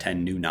 9 out of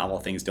 10 new novel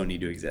things don't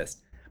need to exist.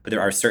 But there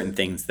are certain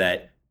things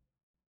that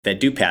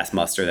do pass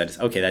muster. That is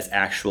okay. That's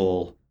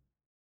actual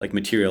like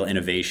material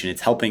innovation.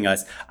 It's helping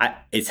us.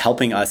 It's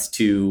helping us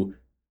to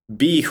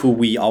be who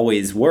we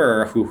always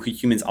were, who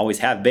humans always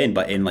have been,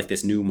 but in like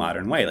this new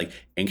modern way. Like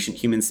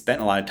ancient humans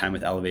spent a lot of time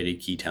with elevated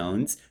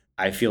ketones.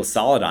 I feel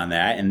solid on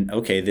that, and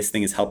okay, this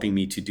thing is helping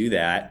me to do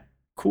that.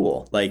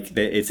 Cool. Like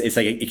it's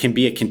like it can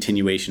be a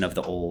continuation of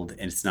the old,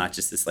 and it's not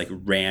just this like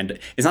random.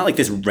 It's not like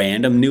this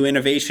random new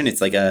innovation. It's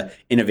like a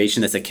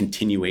innovation that's a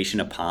continuation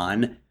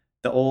upon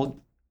the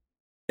old.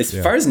 As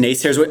far as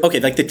naysayers, okay,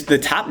 like the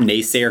top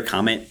naysayer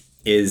comment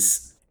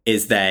is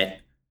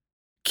that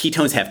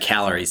ketones have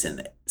calories in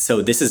it.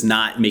 So this is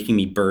not making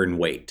me burn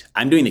weight.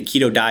 I'm doing the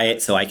keto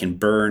diet so I can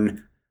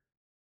burn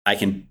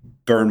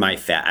my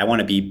fat. I want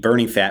to be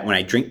burning fat when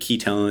I drink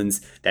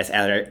ketones. That's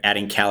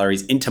adding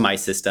calories into my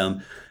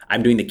system.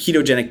 I'm doing the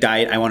ketogenic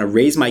diet. I want to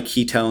raise my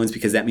ketones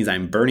because that means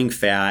I'm burning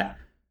fat.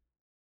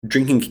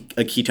 Drinking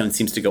a ketone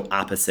seems to go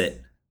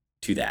opposite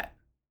to that.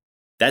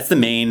 That's the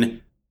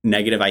main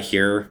negative I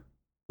hear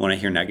when I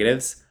hear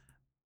negatives.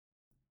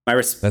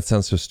 That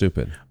sounds so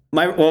stupid.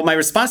 My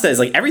response to that is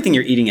like everything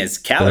you're eating is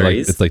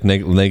calories. It's like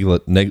that's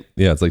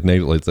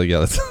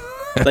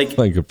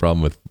like a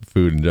problem with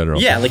food in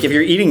general. Yeah, like if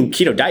you're eating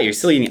keto diet, you're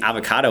still eating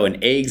avocado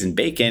and eggs and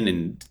bacon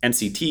and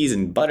MCTs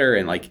and butter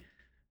and like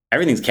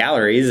everything's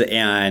calories.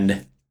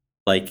 And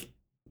like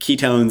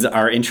ketones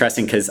are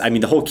interesting because I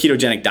mean the whole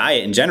ketogenic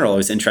diet in general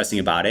is interesting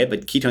about it,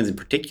 but ketones in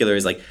particular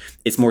is like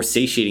it's more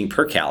satiating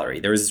per calorie.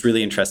 There was this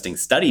really interesting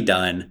study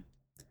done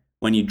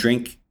when you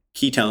drink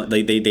ketone.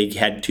 They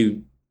had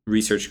two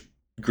research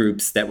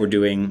groups that were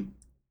doing,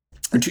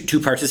 or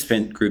two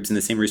participant groups in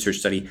the same research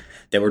study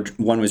that were,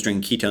 one was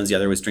drinking ketones, the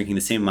other was drinking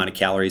the same amount of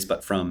calories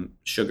but from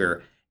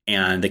sugar,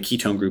 and the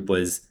ketone group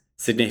was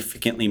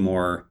significantly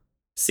more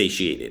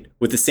satiated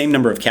with the same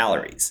number of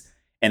calories,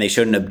 and they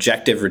showed an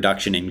objective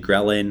reduction in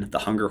ghrelin, the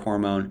hunger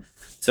hormone.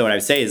 So what I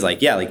would say is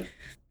like, yeah, like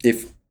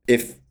if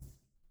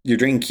you're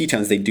drinking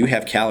ketones, they do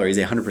have calories,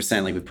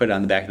 100%, like we put it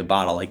on the back of the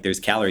bottle, like there's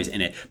calories in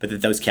it, but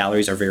that those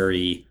calories are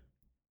very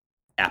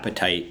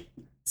appetite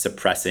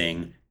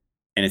suppressing.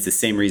 And it's the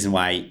same reason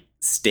why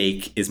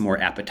steak is more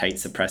appetite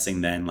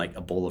suppressing than like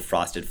a bowl of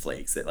Frosted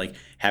Flakes. That like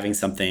having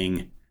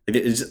something,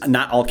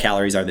 not all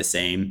calories are the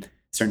same.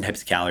 Certain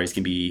types of calories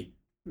can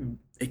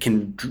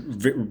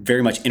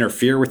very much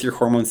interfere with your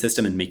hormone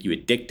system and make you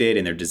addicted,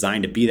 and they're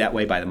designed to be that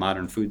way by the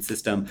modern food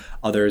system.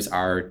 Others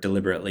are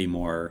deliberately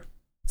more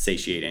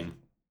satiating.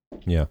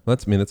 Yeah,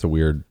 that's a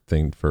weird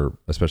thing for,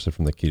 especially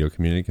from the keto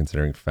community,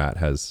 considering fat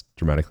has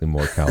dramatically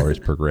more calories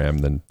per gram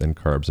than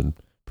carbs and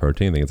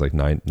protein. I think it's like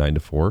 9 to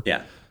 4.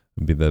 Yeah,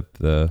 would be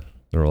the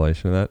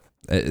relation of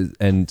that.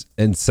 And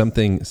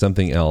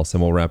something else,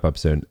 and we'll wrap up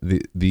soon.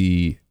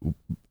 In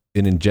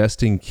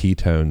ingesting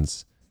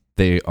ketones,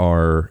 they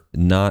are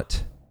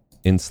not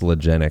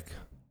insulinogenic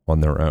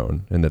on their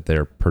own, and that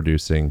they're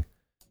producing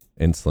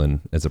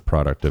insulin as a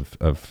product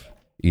of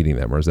eating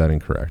them. Or is that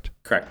incorrect?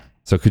 Correct.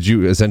 So could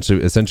you essentially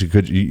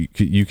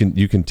you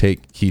can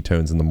take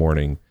ketones in the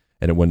morning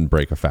and it wouldn't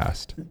break a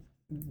fast?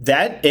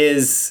 That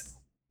is,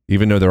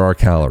 even though there are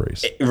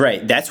calories,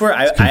 right? That's where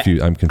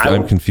I'm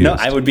confused. No,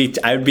 I want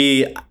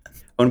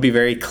to be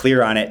very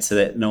clear on it so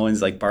that no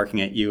one's like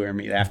barking at you or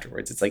me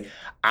afterwards. It's like,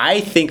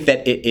 I think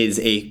that it is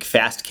a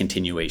fast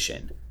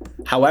continuation.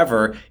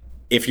 However,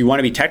 if you want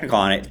to be technical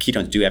on it,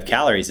 ketones do have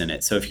calories in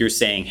it. So if you're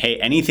saying, hey,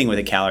 anything with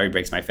a calorie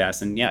breaks my fast,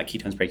 then yeah,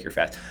 ketones break your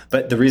fast.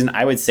 But the reason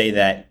I would say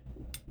that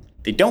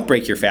they don't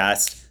break your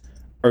fast,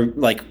 or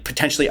like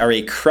potentially are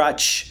a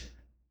crutch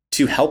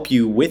to help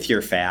you with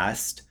your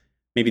fast,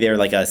 maybe they're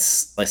like a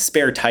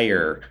spare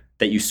tire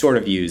that you sort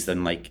of use,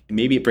 then like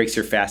maybe it breaks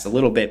your fast a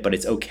little bit, but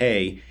it's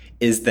okay,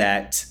 is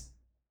that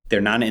they're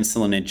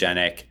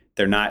non-insulinogenic,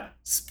 they're not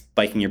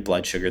spiking your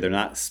blood sugar, they're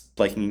not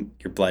spiking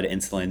your blood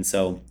insulin.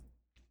 So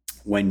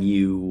when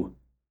you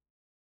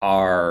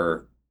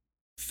are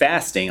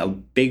fasting, a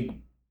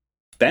big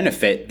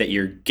benefit that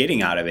you're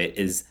getting out of it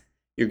is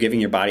you're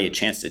giving your body a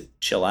chance to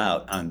chill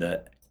out on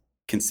the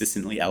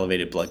consistently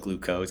elevated blood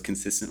glucose,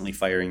 consistently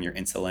firing your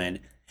insulin.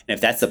 And if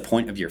that's the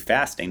point of your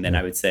fasting, then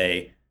I would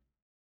say,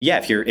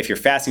 yeah, if you're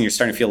fasting, you're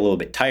starting to feel a little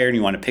bit tired and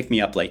you want to pick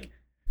me up, like,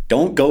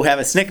 don't go have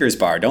a Snickers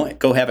bar. Don't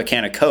go have a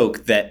can of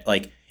Coke. That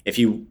like, if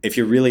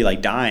you're really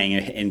like dying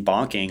and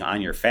bonking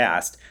on your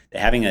fast,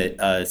 that having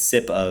a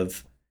sip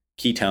of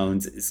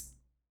ketones is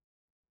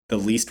the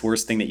least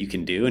worst thing that you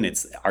can do. And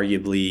it's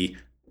arguably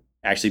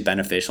actually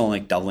beneficial and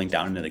like doubling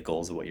down into the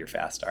goals of what your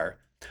fasts are.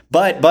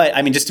 But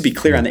I mean, just to be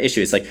clear on the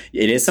issue, it's like,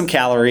 it is some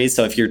calories.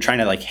 So if you're trying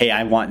to like, hey,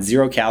 I want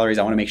 0 calories,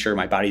 I want to make sure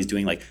my body's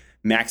doing like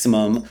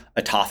maximum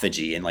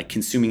autophagy and like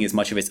consuming as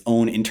much of its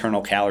own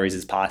internal calories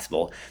as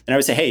possible, then I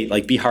would say, hey,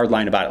 like be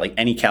hardline about it. Like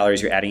any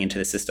calories you're adding into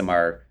the system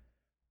are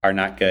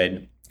not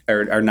good,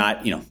 or are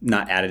not,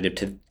 not additive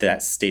to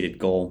that stated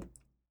goal.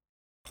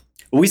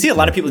 We see a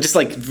lot of people just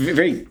like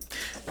very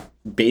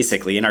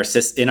basically in our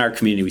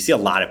community, we see a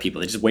lot of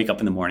people that just wake up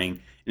in the morning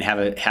and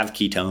have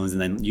ketones and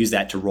then use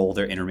that to roll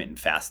their intermittent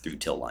fast through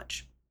till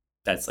lunch.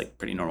 That's like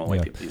pretty normal way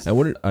people use it. And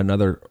what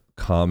another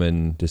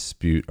common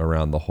dispute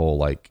around the whole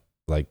like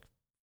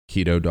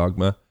keto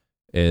dogma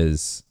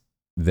is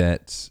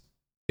that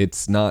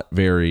it's not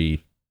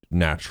very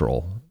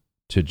natural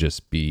to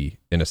just be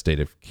in a state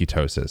of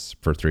ketosis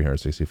for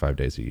 365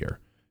 days a year.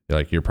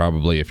 Like you're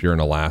probably, if you're in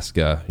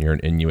Alaska, you're an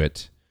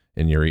Inuit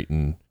and you're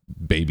eating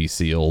baby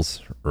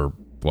seals or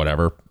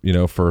whatever,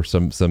 for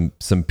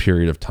some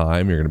period of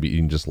time, you're going to be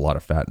eating just a lot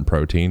of fat and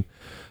protein.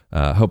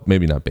 Hope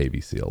maybe not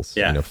baby seals,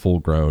 full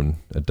grown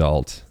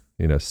adult,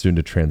 soon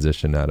to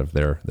transition out of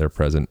their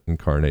present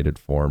incarnated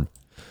form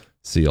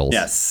seals.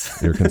 Yes.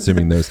 You're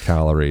consuming those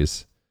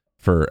calories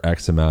for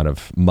X amount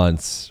of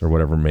months or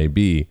whatever it may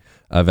be.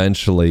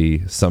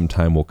 Eventually some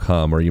time will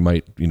come, or you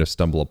might,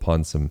 stumble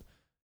upon some,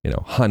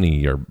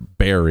 honey or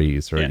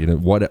berries or,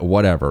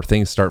 whatever.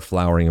 Things start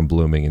flowering and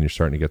blooming and you're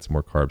starting to get some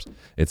more carbs.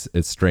 It's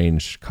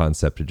strange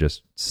concept to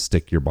just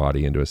stick your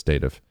body into a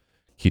state of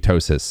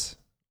ketosis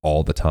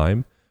all the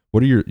time.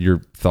 What are your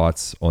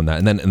thoughts on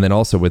that? And then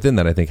also within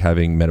that, I think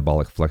having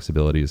metabolic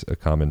flexibility is a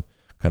common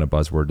kind of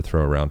buzzword to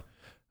throw around.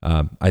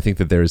 I think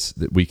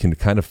that we can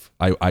kind of,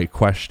 I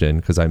question,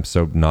 because I'm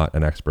so not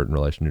an expert in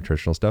relation to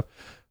nutritional stuff.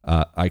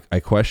 I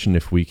question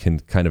if we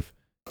can kind of,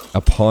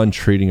 upon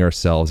treating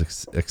ourselves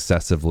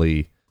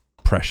excessively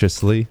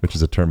preciously, which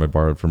is a term I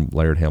borrowed from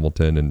Laird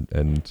Hamilton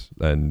and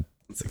friend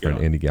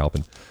Andy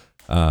Galpin.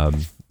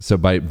 So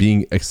by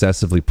being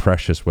excessively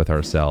precious with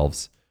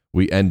ourselves,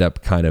 we end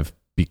up kind of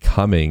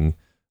becoming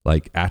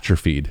like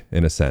atrophied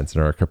in a sense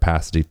in our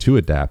capacity to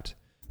adapt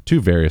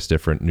to various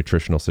different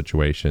nutritional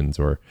situations,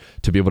 or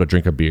to be able to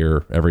drink a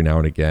beer every now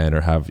and again,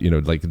 or have,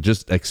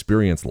 just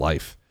experience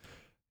life.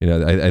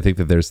 I think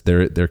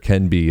that there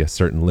can be a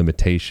certain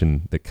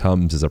limitation that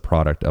comes as a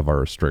product of our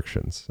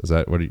restrictions.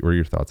 What are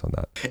your thoughts on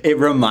that? It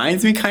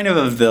reminds me kind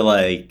of the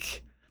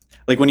like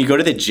when you go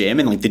to the gym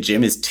and like the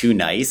gym is too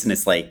nice and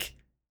it's like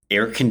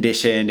air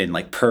conditioned and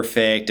like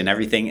perfect and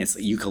everything. It's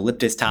like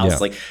eucalyptus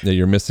towels. Yeah,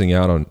 you're missing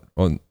out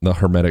on the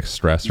hermetic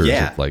stressors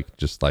of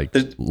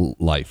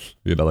life.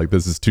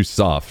 This is too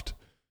soft.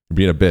 You're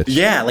being a bitch.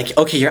 Yeah,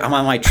 okay, I'm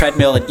on my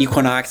treadmill at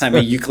Equinox. I'm a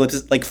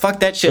eucalyptus. Fuck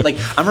that shit.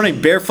 I'm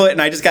running barefoot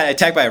and I just got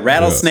attacked by a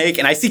rattlesnake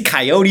and I see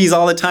coyotes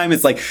all the time.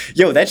 It's like,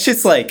 yo, that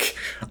shit's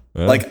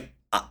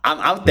I'm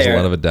out there. There's a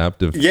lot of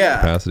adaptive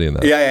capacity in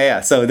that. Yeah.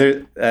 So I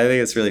think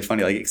it's really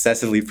funny.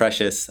 Excessively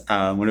precious.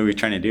 What are we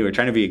trying to do? We're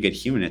trying to be a good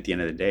human at the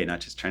end of the day, not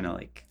just trying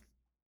to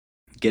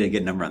get a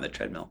good number on the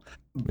treadmill.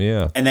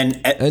 Yeah. And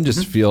then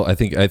just feel. I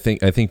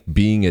think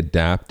being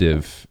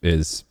adaptive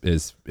is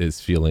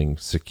feeling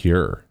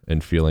secure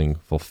and feeling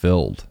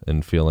fulfilled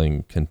and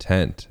feeling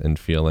content and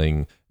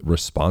feeling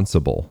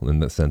responsible in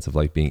the sense of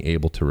being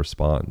able to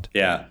respond.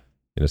 Yeah.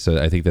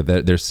 So I think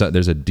that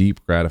there's a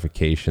deep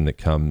gratification that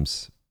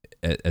comes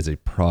as a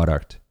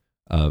product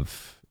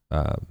of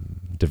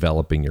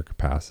developing your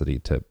capacity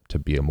to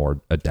be a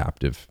more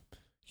adaptive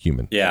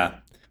human. Yeah.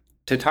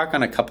 To talk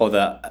on a couple of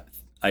the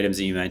items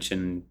that you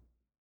mentioned,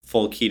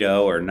 full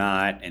keto or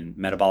not, and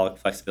metabolic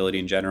flexibility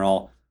in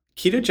general,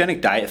 full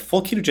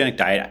ketogenic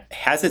diet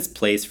has its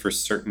place for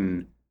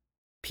certain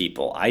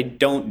people. I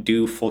don't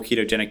do full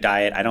ketogenic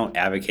diet. I don't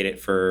advocate it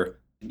for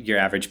your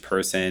average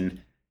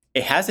person.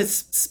 It has its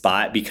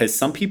spot because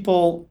some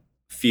people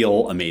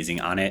feel amazing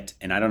on it,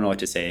 and I don't know what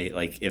to say.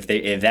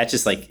 If that's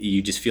just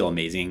you just feel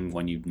amazing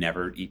when you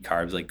never eat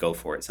carbs, go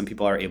for it. Some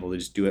people are able to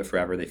just do it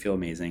forever. They feel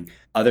amazing.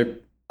 Other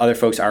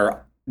folks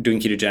are doing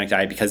ketogenic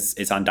diet because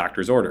it's on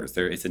doctor's orders.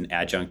 It's an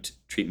adjunct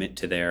treatment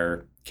to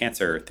their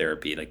cancer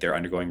therapy. They're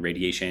undergoing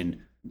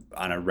radiation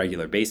on a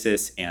regular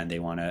basis, and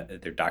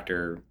their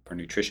doctor or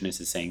nutritionist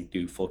is saying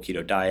do full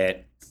keto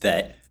diet.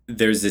 That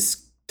there's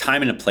this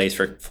time and a place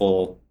for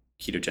full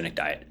ketogenic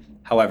diet.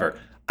 However,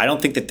 I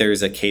don't think that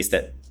there's a case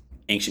that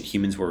ancient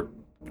humans were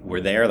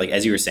there,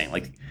 as you were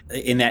saying,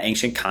 in that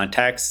ancient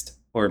context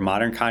or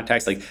modern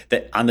context,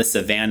 that on the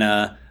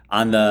savannah,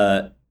 on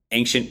the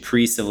ancient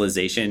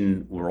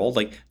pre-civilization world,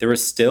 there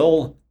was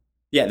still,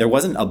 there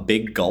wasn't a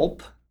big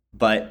gulp,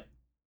 and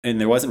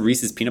there wasn't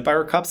Reese's peanut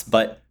butter cups,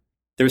 but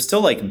there was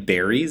still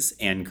you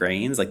and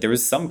grains. There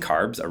was some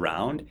carbs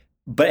around,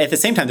 but at the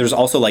same time, there was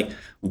also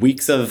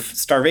weeks of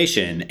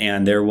starvation,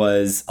 and there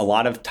was a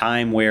lot of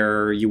time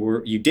where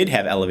you did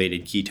have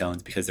elevated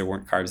ketones because there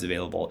weren't carbs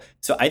available.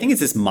 So I think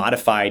it's this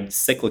modified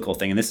cyclical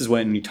thing, and this is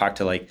when you talk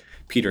to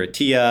Peter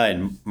Attia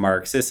and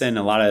Mark Sisson.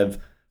 A lot of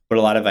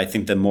I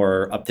think the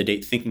more up to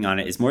date thinking on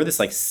it is more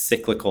this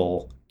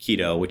cyclical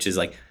keto, which is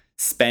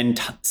spend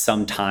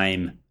some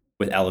time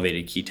with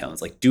elevated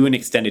ketones, do an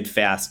extended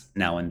fast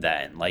now and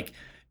then,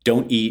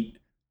 don't eat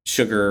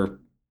sugar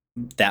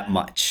that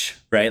much,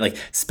 right?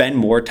 Spend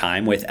more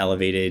time with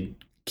elevated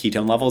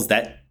ketone levels.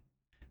 That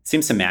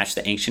seems to match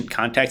the ancient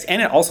context.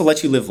 And it also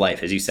lets you live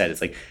life. As you said,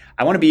 it's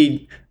I want to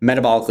be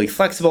metabolically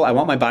flexible. I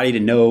want my body to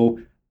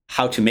know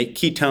how to make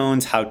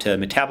ketones, how to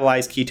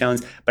metabolize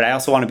ketones, but I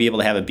also want to be able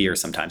to have a beer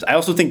sometimes. I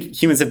also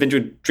think humans have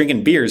been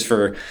drinking beers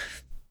for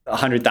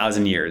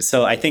 100,000 years.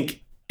 So I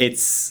think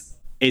it's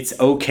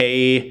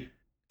okay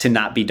to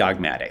not be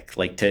dogmatic.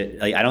 I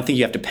don't think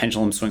you have to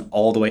pendulum swing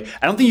all the way.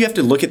 I don't think you have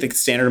to look at the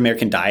standard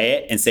American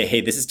diet and say,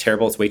 hey, this is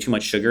terrible. It's way too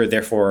much sugar.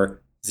 Therefore,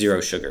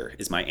 zero sugar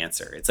is my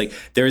answer. It's like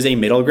there is a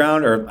middle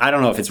ground, or I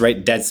don't know if it's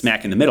right dead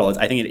smack in the middle.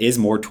 I think it is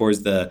more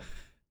towards the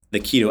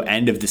keto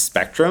end of the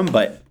spectrum,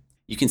 but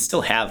you can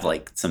still have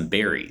like some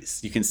berries.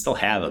 You can still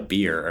have a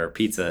beer or a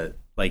pizza.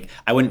 Like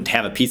I wouldn't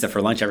have a pizza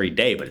for lunch every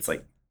day, but it's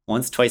like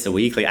once, twice a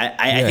week. Like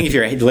I think if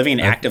you're living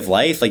an active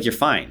life, like you're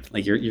fine.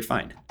 Like you're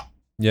fine.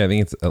 Yeah, I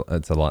think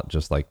it's a lot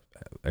just like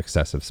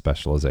excessive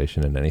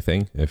specialization in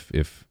anything.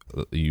 If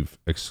you've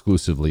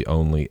exclusively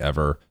only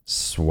ever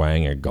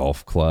swang a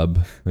golf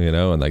club,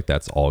 and like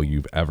that's all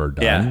you've ever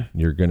done,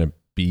 you're gonna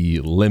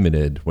be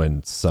limited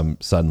when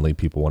suddenly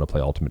people want to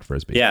play ultimate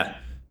frisbee. Yeah.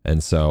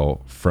 And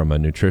so from a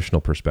nutritional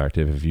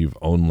perspective, if you've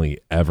only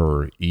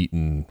ever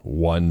eaten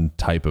one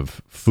type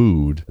of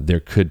food,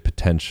 there could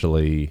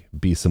potentially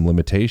be some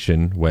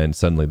limitation when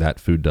suddenly that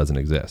food doesn't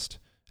exist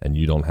and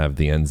you don't have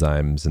the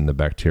enzymes and the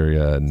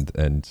bacteria and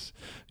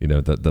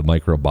the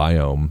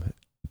microbiome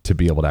to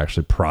be able to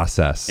actually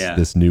process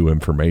this new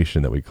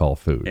information that we call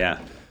food. Yeah.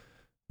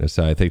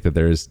 So I think that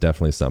there is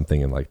definitely something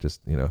in like, just,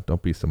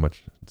 don't be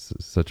such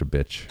a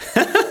bitch.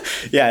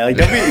 Yeah, like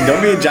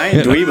don't be a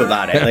giant dweeb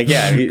about it. Like,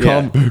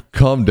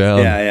 calm down.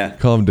 Yeah.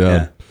 Calm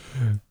down.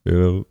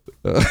 Yeah.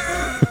 All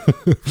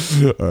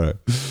right.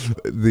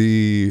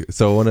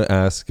 So I want to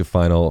ask a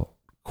final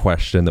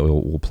question that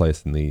we'll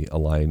place in the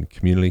Align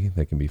community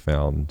that can be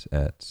found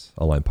at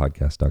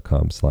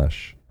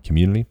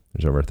alignpodcast.com/community.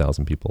 There's over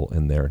 1,000 people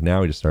in there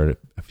now. We just started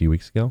a few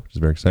weeks ago, which is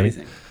very exciting.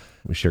 Amazing.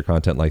 We share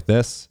content like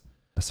this.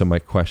 So my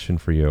question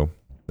for you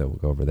that we'll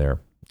go over there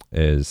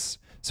is,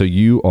 so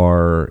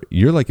you're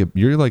like a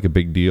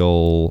big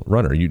deal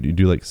runner. You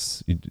do like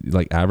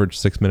average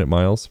 6-minute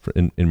miles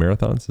in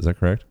marathons. Is that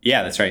correct?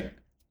 Yeah, that's right.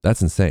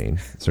 That's insane.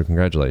 So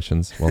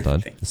congratulations. Well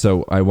done.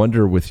 So I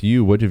wonder with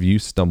you, what have you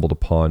stumbled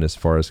upon as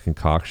far as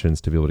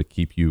concoctions to be able to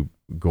keep you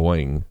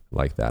going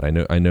like that? I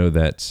know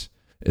that,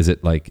 is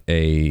it like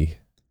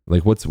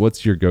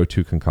what's your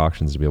go-to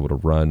concoctions to be able to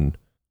run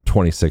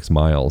 26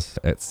 miles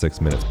at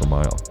 6 minutes per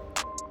mile?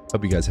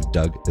 Hope you guys have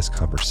dug this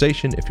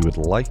conversation. If you would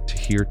like to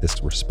hear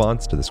this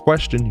response to this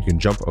question, you can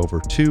jump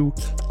over to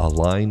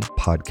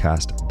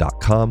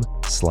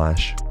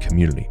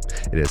alignpodcast.com/community.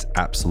 It is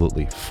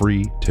absolutely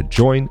free to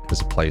join. It is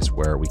a place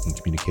where we can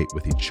communicate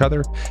with each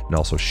other and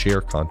also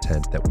share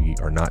content that we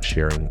are not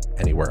sharing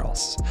anywhere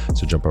else.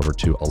 So jump over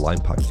to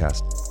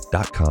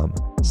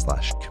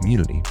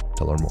alignpodcast.com/community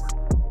to learn more.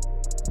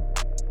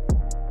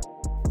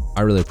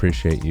 I really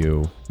appreciate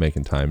you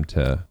making time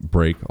to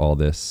break all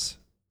this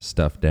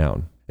stuff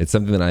down. It's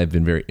something that I've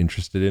been very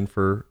interested in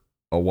for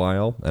a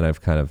while, and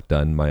I've kind of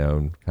done my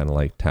own kind of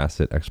like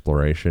tacit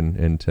exploration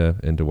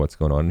into what's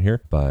going on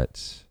here.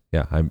 But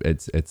yeah, I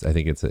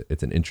think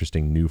it's an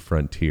interesting new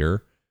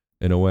frontier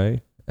in a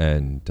way,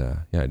 and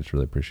I just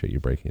really appreciate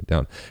you breaking it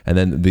down. And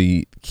then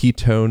the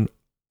ketone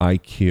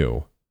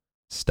IQ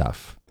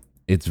stuff,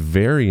 it's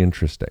very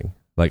interesting.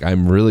 Like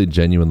I'm really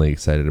genuinely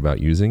excited about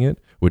using it,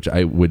 which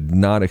I would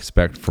not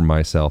expect for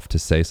myself to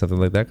say something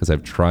like that, because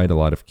I've tried a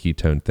lot of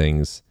ketone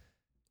things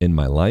in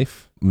my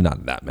life,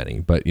 not that many,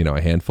 but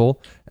a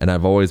handful. And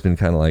I've always been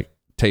kind of like,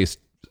 taste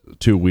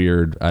too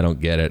weird. I don't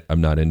get it.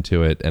 I'm not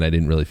into it. And I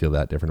didn't really feel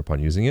that different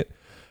upon using it.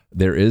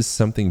 There is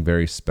something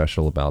very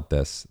special about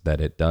this, that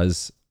it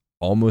does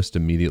almost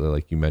immediately,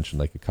 like you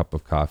mentioned, like a cup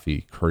of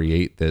coffee,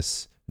 create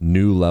this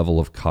new level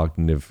of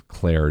cognitive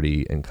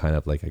clarity and kind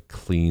of like a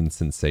clean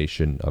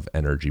sensation of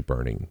energy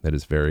burning.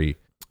 It's very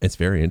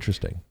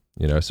interesting,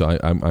 so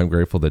I'm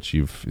grateful that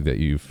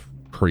you've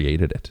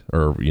created it,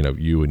 or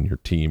you and your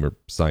team or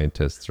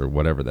scientists or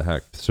whatever the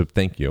heck. So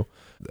thank you.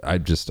 I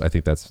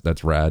think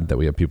that's rad that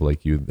we have people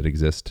like you that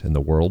exist in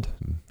the world,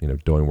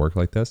 doing work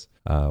like this.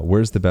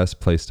 Where's the best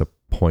place to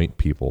point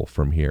people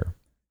from here?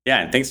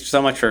 Yeah, and thanks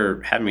so much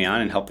for having me on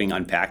and helping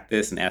unpack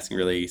this and asking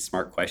really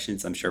smart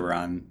questions. I'm sure we're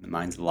on the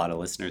minds of a lot of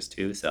listeners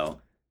too.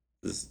 So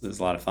this is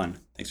a lot of fun.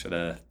 Thanks for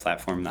the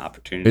platform and the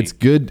opportunity. It's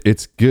good.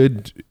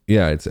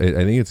 Yeah, I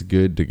think it's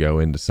good to go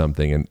into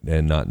something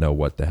and not know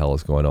what the hell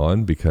is going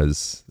on,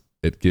 because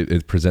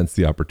it presents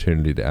the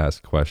opportunity to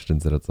ask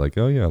questions that it's like,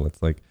 oh yeah,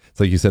 it's like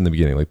you said in the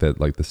beginning, like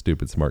the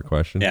stupid smart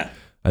question. Yeah.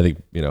 I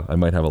think, I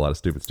might have a lot of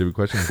stupid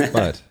questions,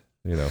 but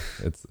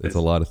it's a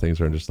lot of things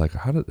where I'm just like,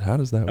 how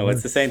does that work?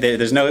 What's the saying?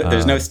 There's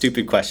no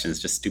stupid questions,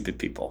 just stupid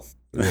people.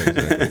 Yeah,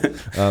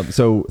 exactly.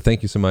 So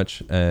thank you so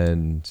much.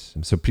 And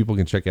so people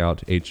can check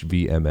out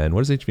HVMN.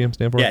 What does HVM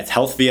stand for? Yeah, it's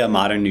Health Via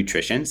Modern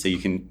Nutrition. So you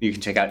can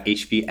check out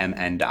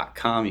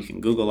hvmn.com. You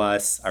can Google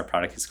us. Our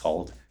product is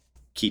called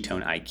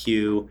Ketone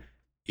IQ.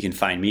 You can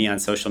find me on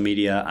social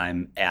media.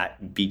 I'm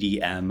at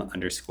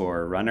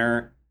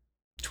BDM_runner.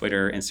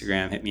 Twitter,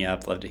 Instagram, hit me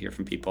up. Love to hear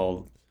from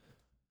people.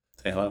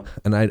 Say hello.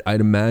 And I'd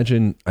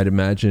imagine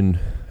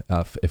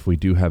if we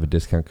do have a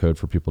discount code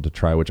for people to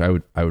try, which I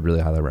would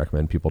really highly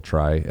recommend people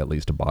try at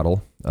least a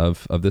bottle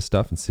of this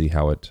stuff and see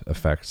how it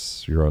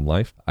affects your own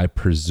life. I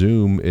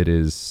presume it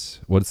is,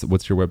 what's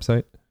your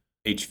website?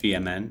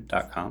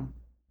 hvmn.com.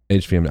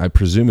 HVM. I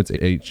presume it's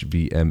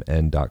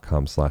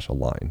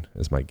hvmn.com/align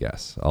is my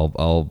guess.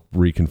 I'll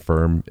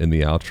reconfirm in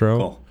the outro.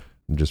 Cool.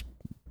 I'm just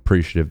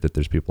appreciative that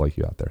there's people like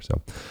you out there.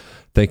 So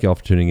thank you all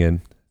for tuning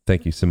in.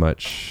 Thank you so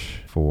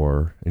much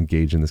for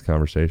engaging in this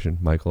conversation.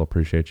 Michael,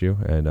 appreciate you.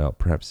 And I'll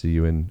perhaps see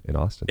you in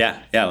Austin.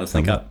 Yeah. Let's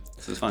link up.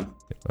 This was fun.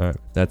 All right.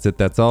 That's it.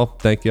 That's all.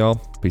 Thank you all.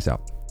 Peace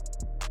out.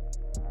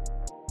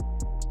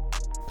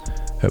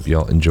 Hope you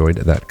all enjoyed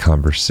that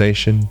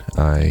conversation.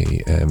 I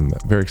am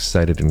very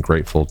excited and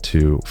grateful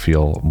to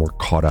feel more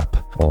caught up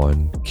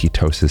on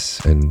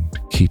ketosis and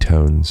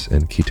ketones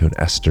and ketone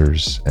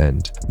esters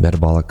and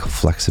metabolic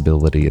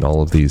flexibility and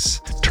all of these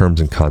terms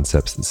and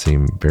concepts that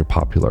seem very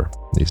popular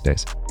these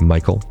days.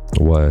 Michael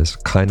was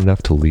kind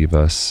enough to leave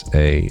us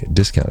a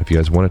discount. If you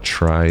guys want to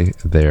try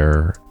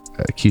their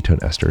ketone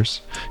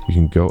esters, you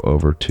can go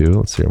over to,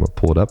 let's see, I'm gonna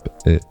pull it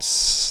up.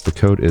 The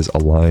code is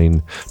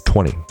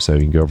Align20. So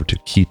you can go over to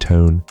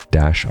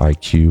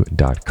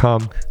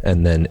ketone-iq.com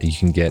and then you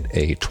can get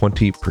a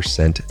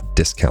 20%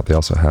 discount. They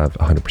also have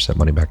 100%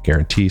 money back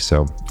guarantee.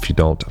 So if you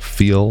don't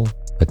feel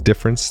a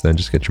difference, then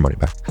just get your money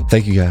back.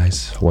 Thank you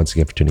guys once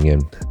again for tuning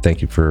in.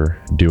 Thank you for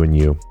doing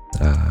you,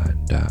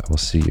 and we'll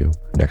see you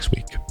next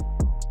week.